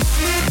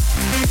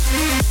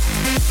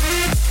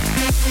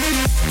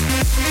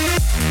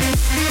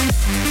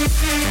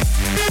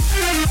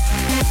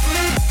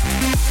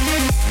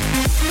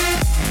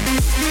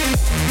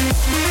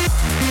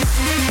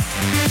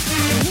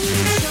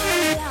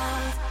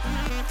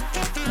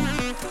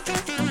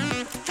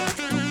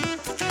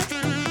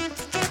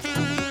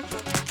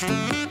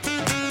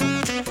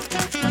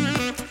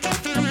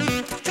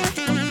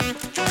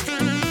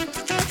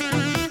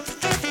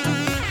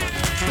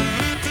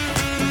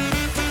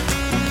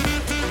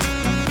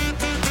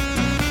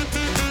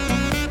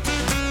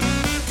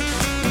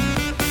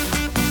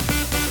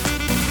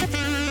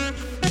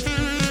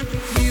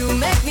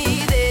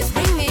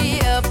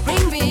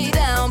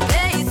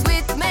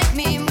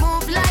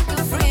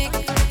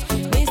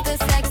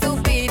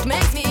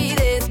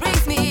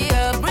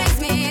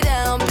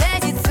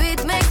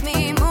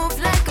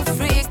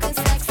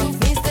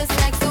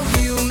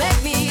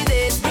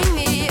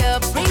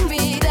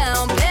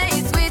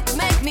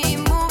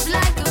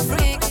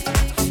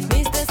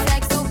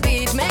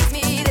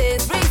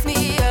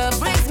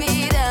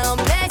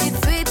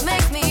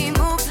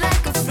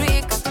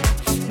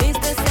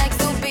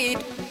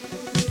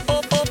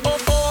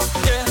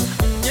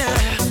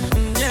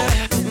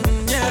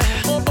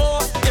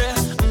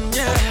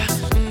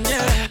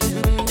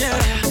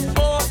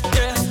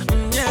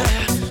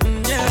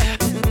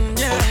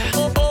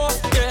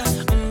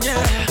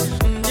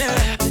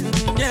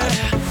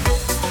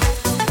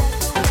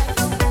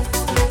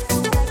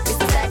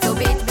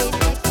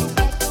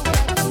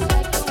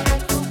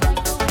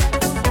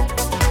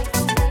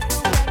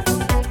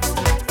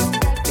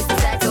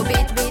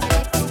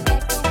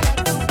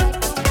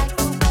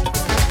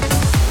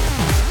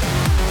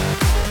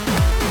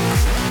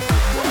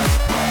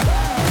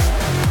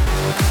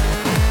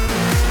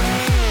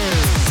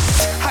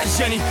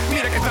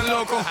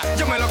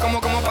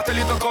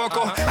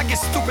I get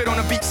stupid on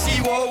the beach,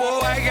 see, whoa, whoa.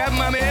 I got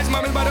mames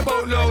by the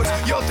boatload.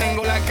 Yo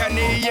tengo la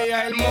carne y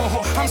ella el mojo.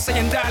 I'm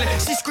saying dale,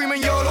 she's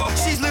screaming YOLO.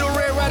 She's Little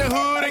Red Riding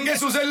Hood and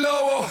guess who's el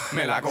lobo?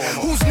 Me la como.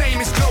 Whose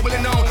name is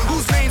globally known?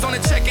 Whose name's on the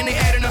check and they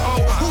adding the O?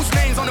 Whose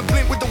name's on the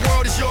blimp with the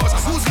world is yours?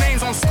 Whose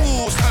name's on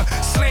schools?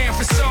 Slam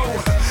for show.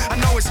 I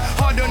know it's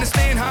hard to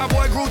understand how a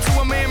boy grew to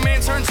a man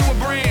turned to a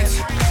brand.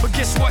 But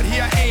guess what?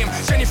 Here I am,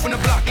 Jenny from the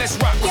block. Let's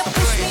rock with the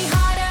push plan. me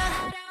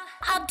harder,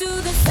 I'll do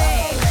the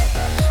same.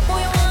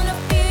 Boy, I wanna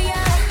feel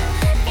ya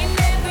in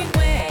every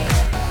way.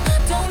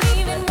 Don't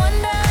even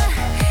wonder,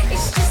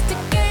 it's just a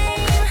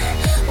game.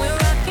 We're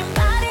rocking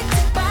body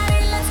to body,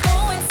 let's go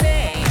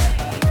insane.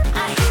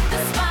 I hit the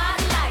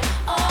spotlight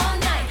all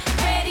night,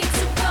 ready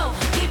to go.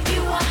 Give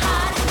you a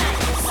hot night,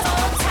 so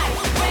tight,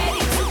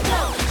 ready to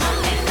blow.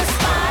 I'm in the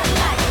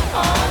spotlight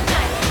all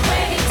night,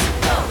 ready to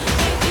go.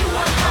 Give you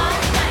a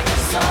hot night,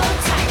 so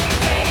tight,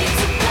 ready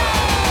to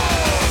blow.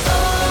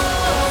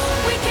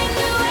 Oh, we can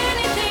do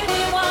anything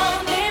we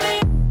want, baby.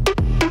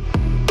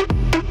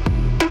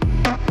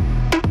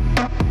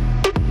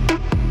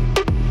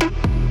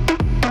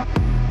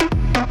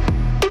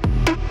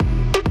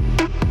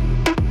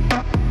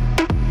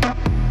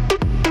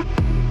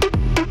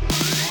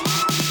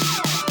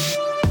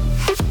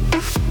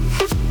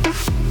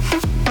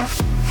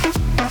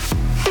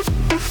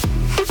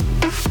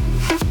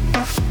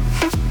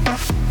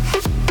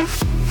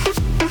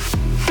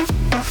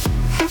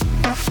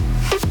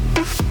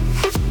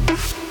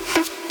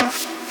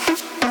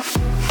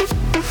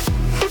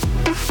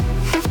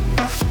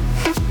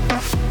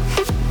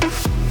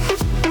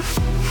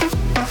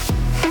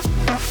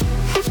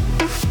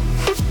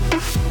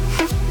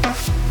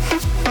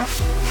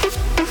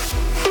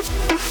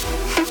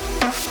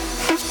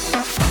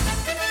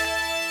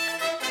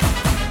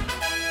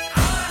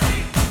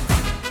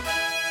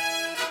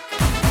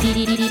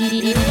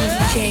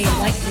 DJ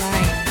White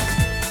Lion.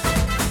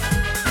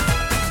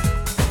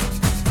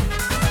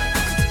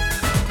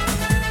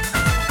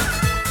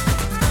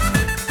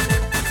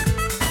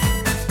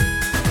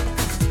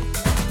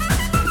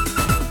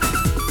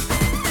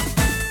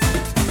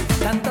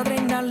 Tanta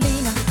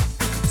adrenalina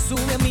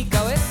sube a mi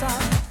cabeza.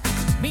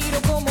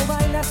 Miro cómo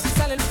bailas y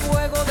sale el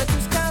fuego de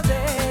tus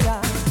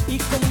caderas. Y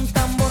como un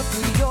tambor tú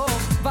y yo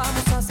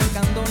vamos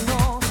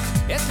acercándonos.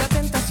 Es la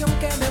tentación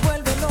que me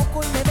vuelve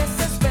loco y me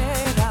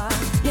desespera.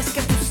 Y es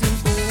que tu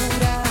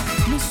cintura,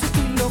 mi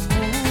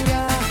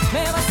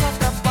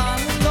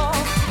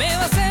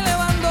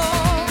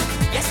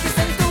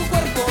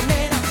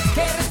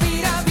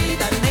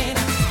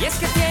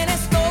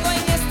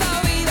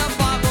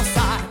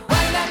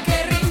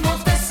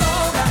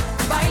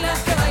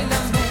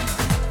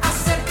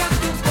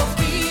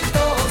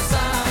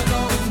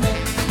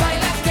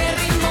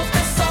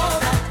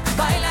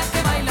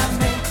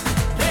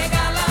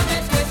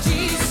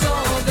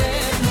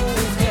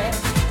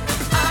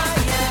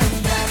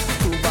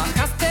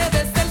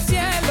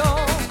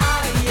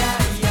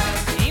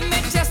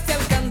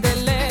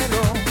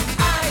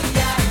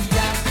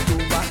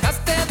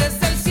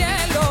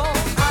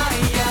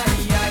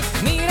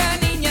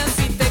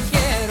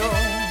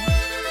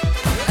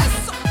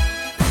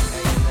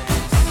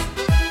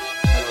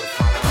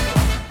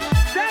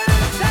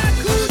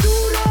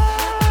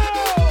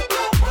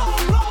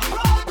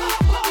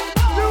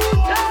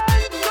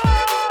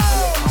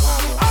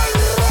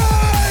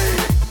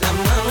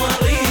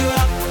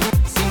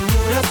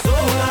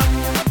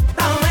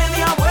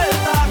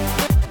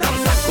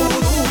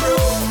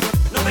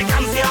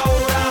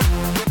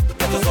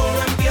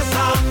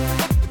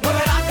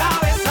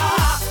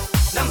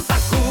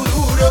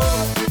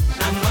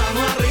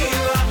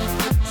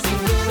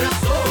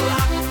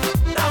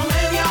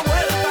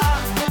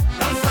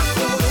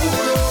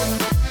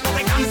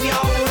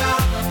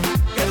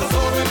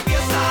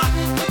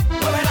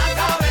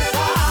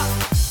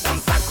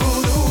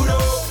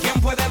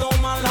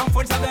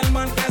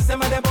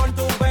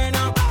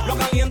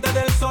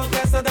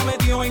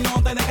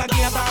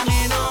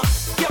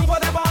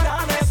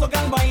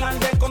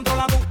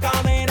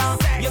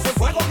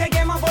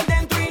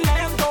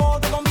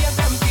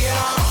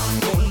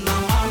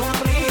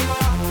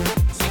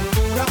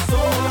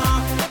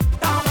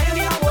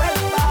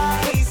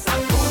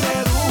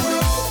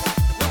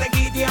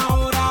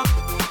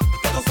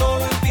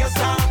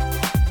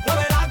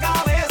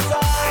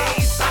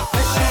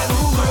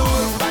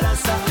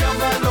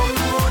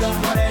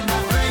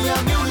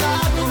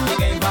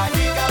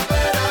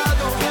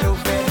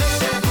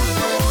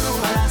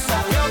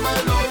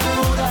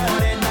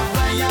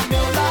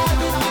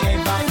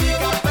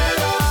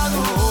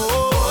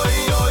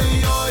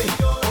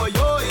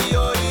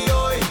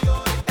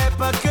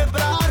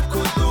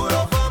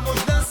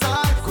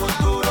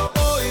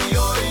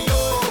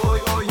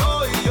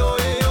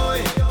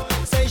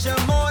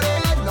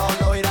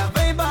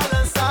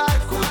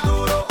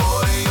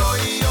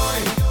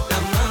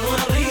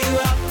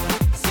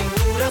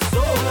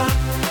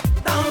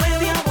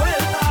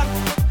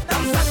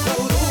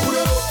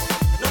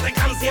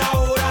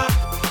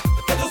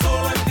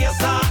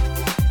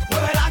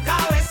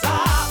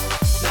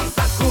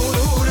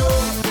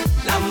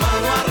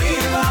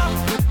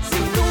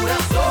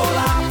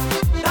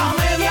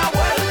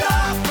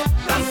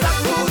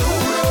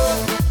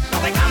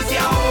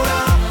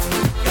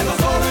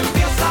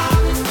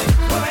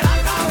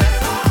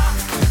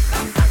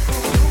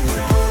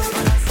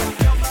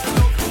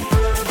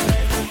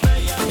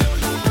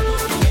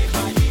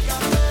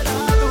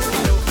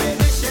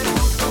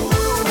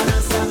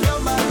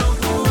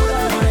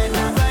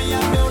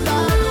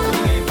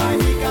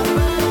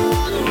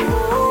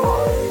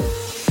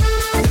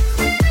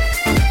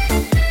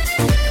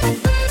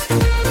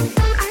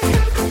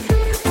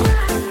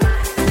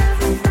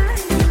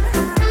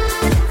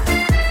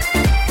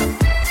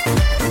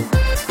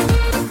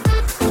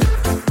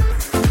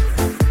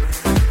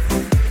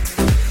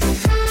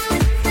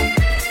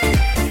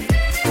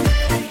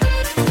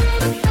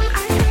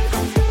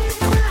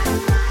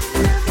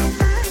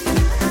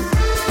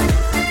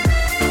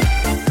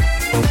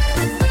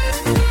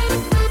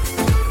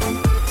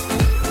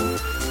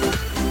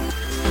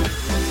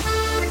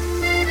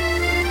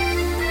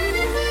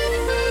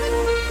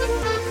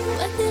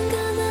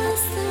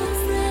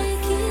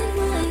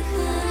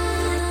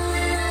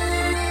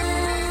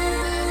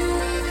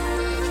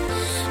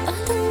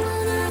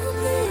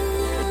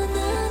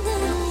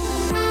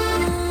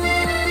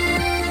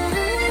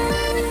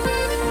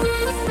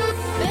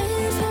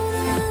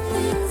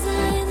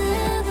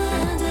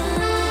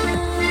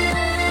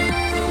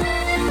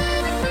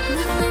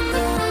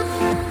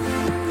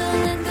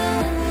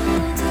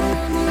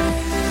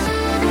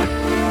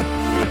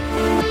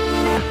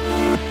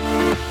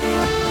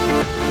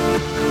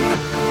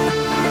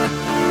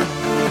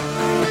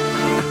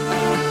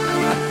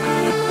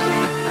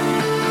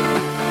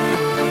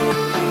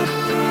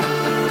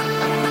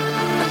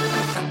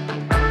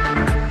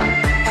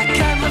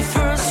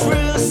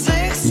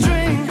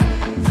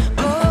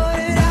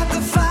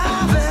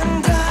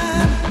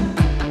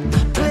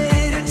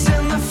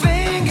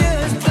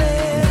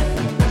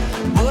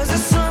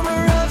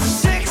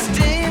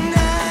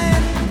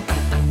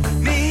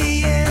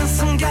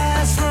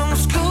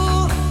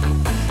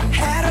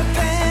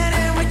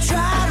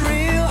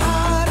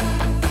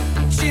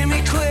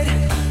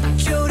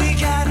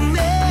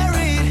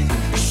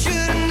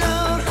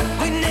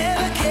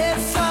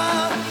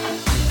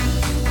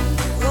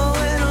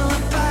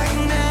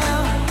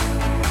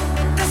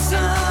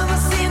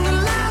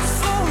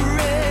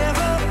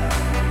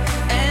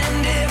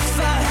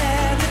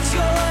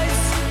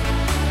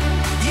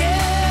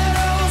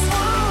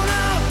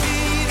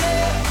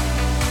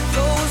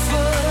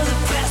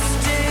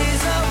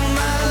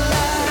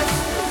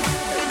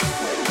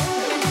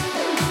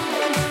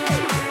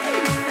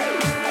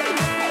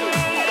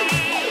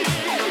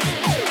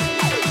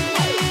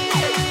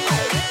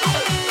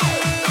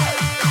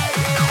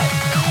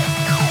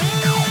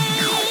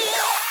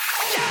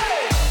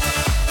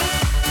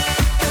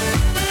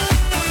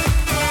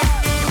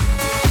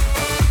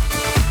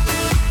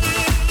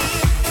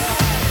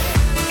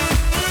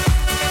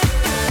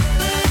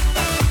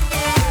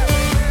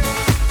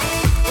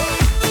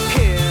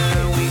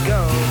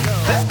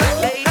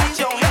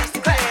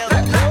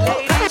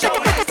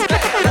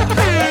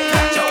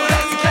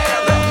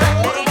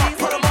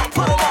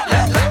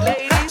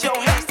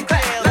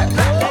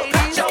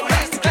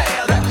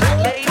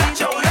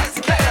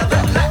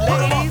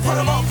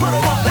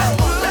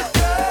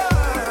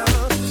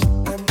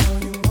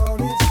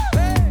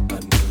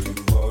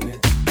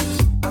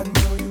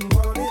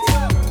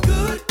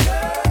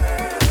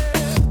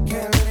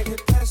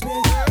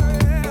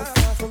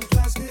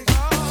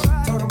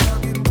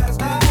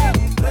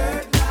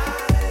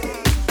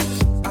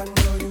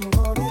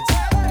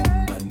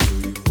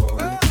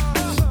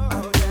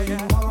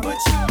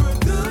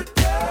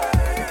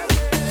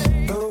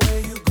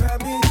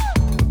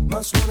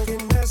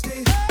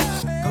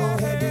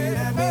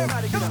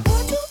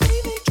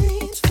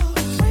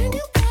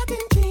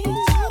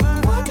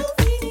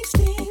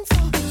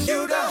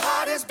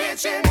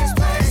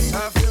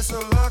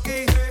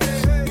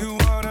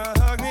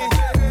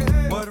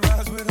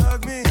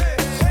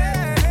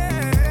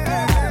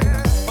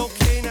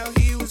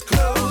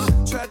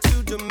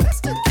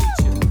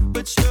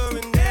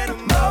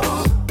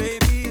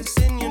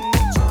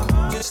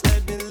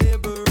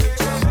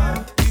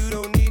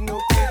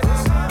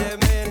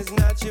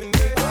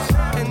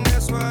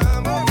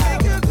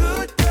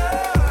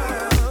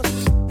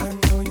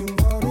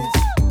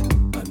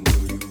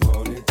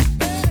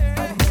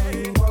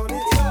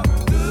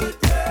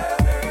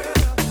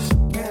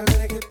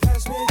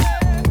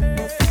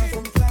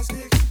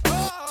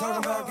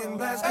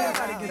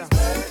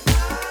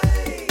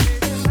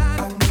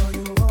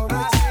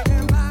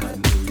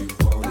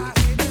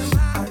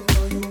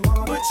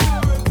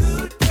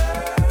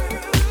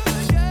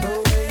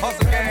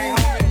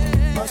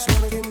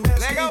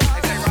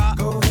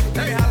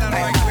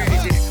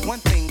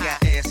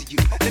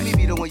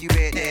one you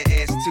bet that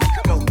ass to.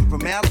 Go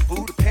from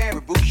Malibu to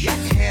Paribu. Yeah,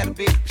 you had a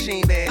big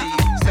machine bad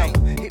so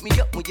hit me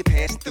up when you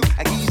pass through.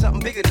 I give you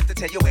something bigger enough to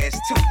tell your ass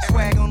to.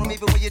 Swag on them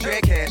even when you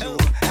drag casual.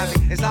 I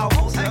mean, it's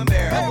almost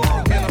unbearable.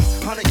 And I'm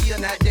 100 years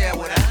not there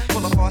when I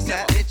pull up on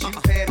side, let you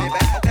pay me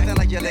back. Nothing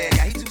like your leg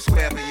guy, he too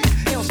square for you.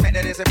 He don't smack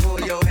that ass and pull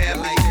your hair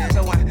like that.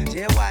 So I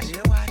just watch,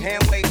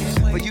 hand wait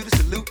for you to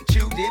salute and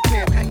chew, did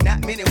pimp. Not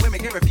many women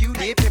can refuse,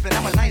 did pimp. And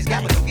I'm a nice guy,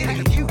 but don't get it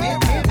confused,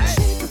 did pimp.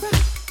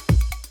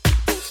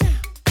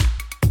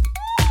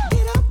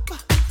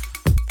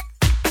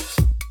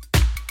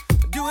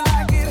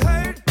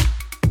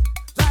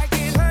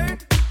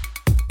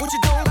 What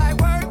you don't like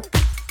work?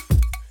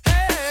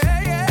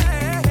 Hey,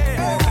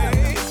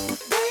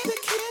 baby,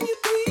 can you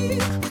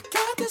breathe? I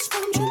got this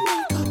from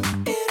Jamaica.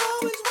 It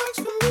always works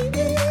for me.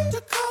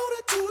 Dakota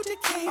to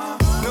Decatur.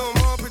 No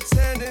more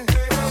pretending,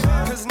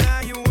 'cause now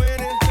you're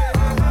winning.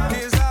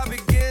 Here's our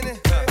beginning.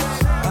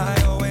 I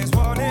always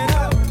wanted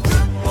up.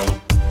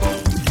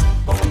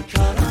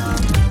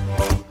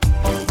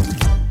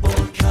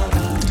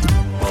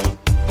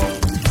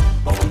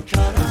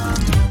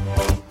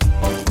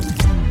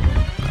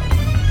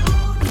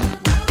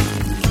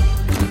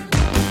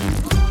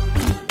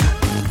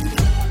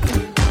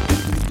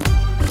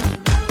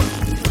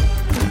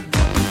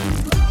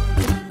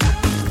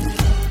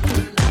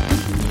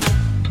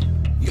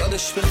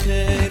 یادش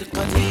بخیر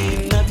قدیم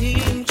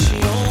ندیم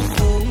چیا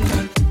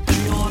خوندن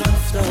کیا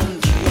رفتن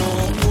کیا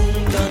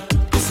موندن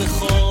واسه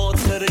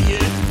خاطره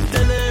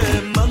دل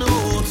من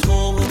و تو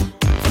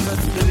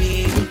فقط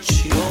ببین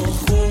چیا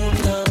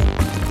خوندن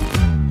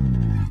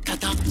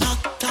تک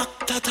تک تک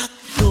تک تک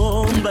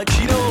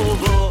دنبکی رو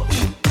باش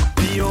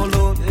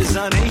ویولون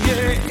زنه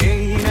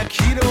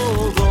عینکی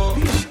رو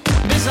باش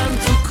بزن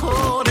تو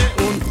کار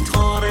اون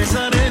تار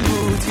زن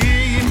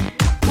لوتیم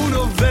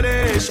اونو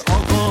ورش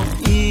آقا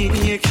این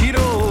یکی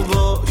رو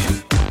باش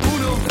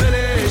اونو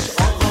ولش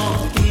آقا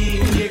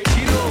این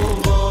یکی رو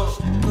باش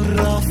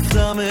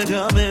رفتم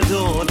دم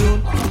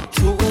دارون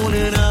تو اون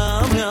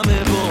نم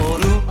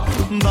بارون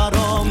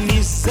برام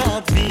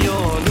میزد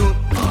ویالون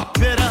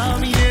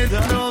برم یه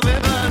درو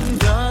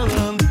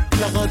ببندم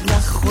لقد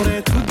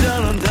نخوره تو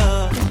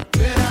دندم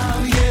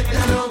برم یه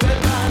درو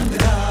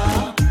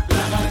ببندم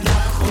لقد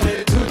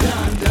نخوره تو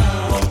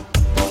دندم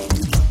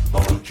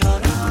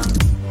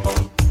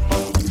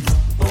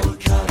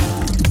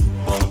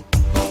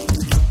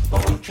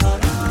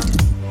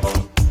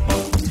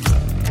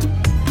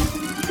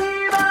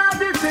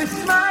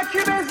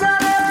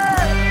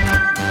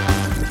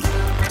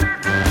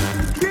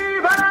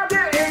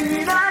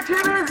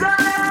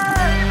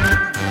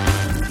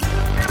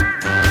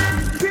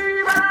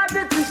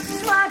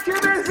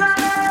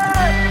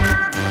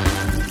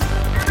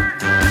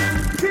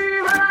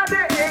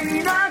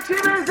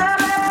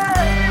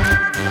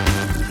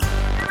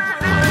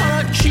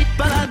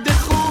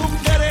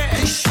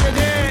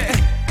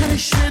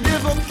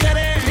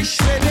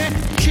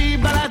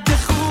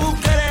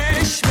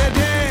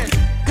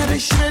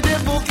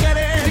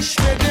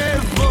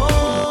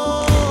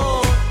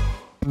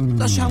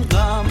داشتم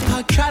غم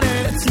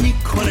پکرت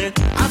میکنه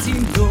از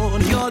این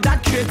دنیا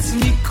دکت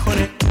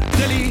میکنه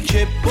دلی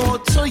که با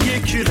تو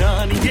یک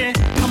رنگه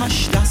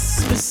همش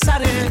دست به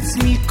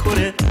سرت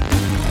میکنه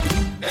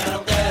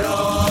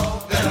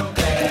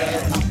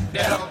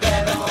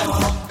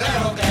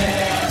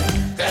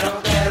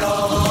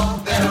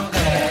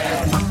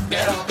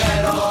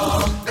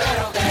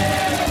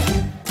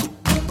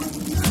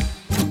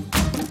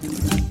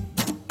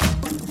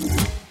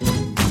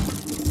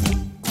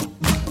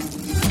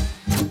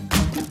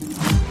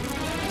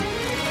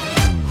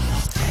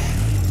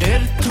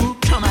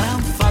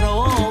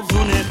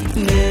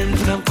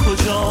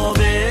کجا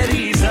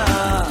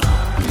بریزم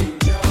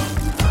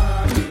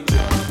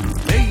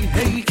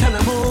هی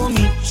کلمو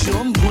می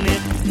جنبونه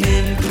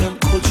نمیدونم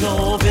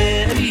کجا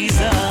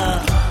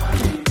بریزم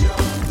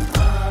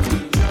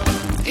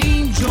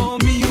اینجا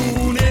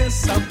میونه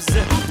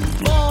سبزه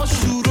با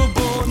شور و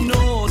با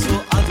ناز و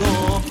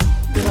ادا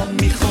دلم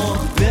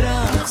میخواد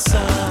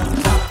برقصم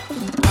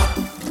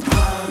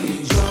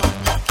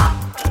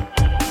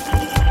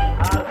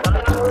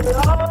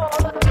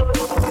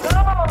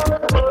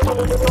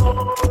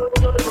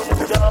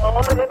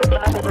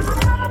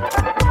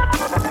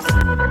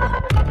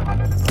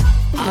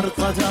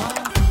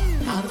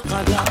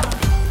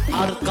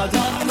هر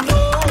قدر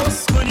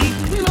لاس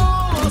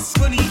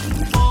کنی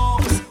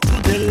باز تو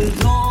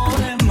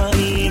دلدار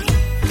منی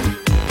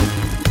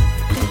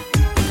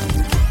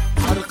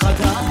هر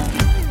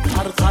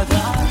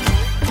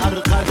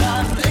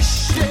قدر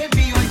عشق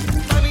بیای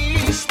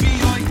همیش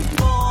بیای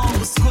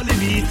باز گل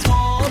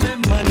بیتاب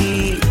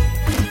منی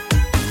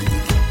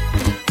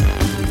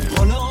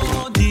حالا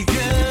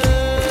دیگه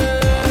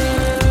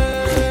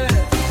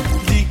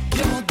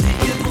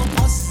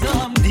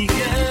بازم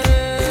دیگه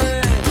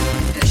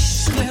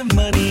عشق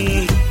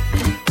منی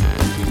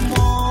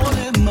مال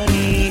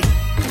منی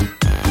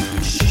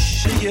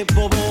شیشه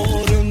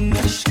بابا رو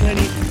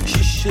نشکنی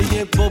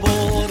شیشه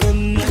بابا رو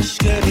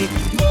نشکنی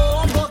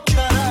بابا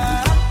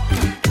کرم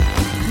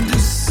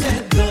دوست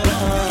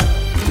دارم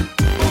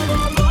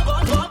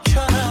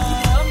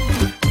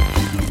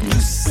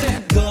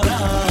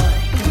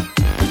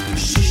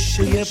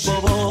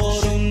بابا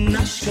رو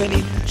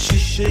نشکنی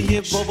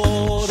شیشه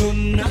بابا رو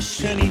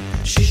نشکنی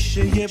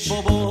شیشه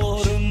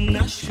بابا رو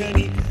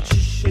نشکنی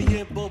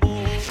شیشه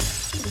بابا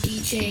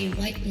DJ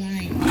White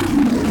Line.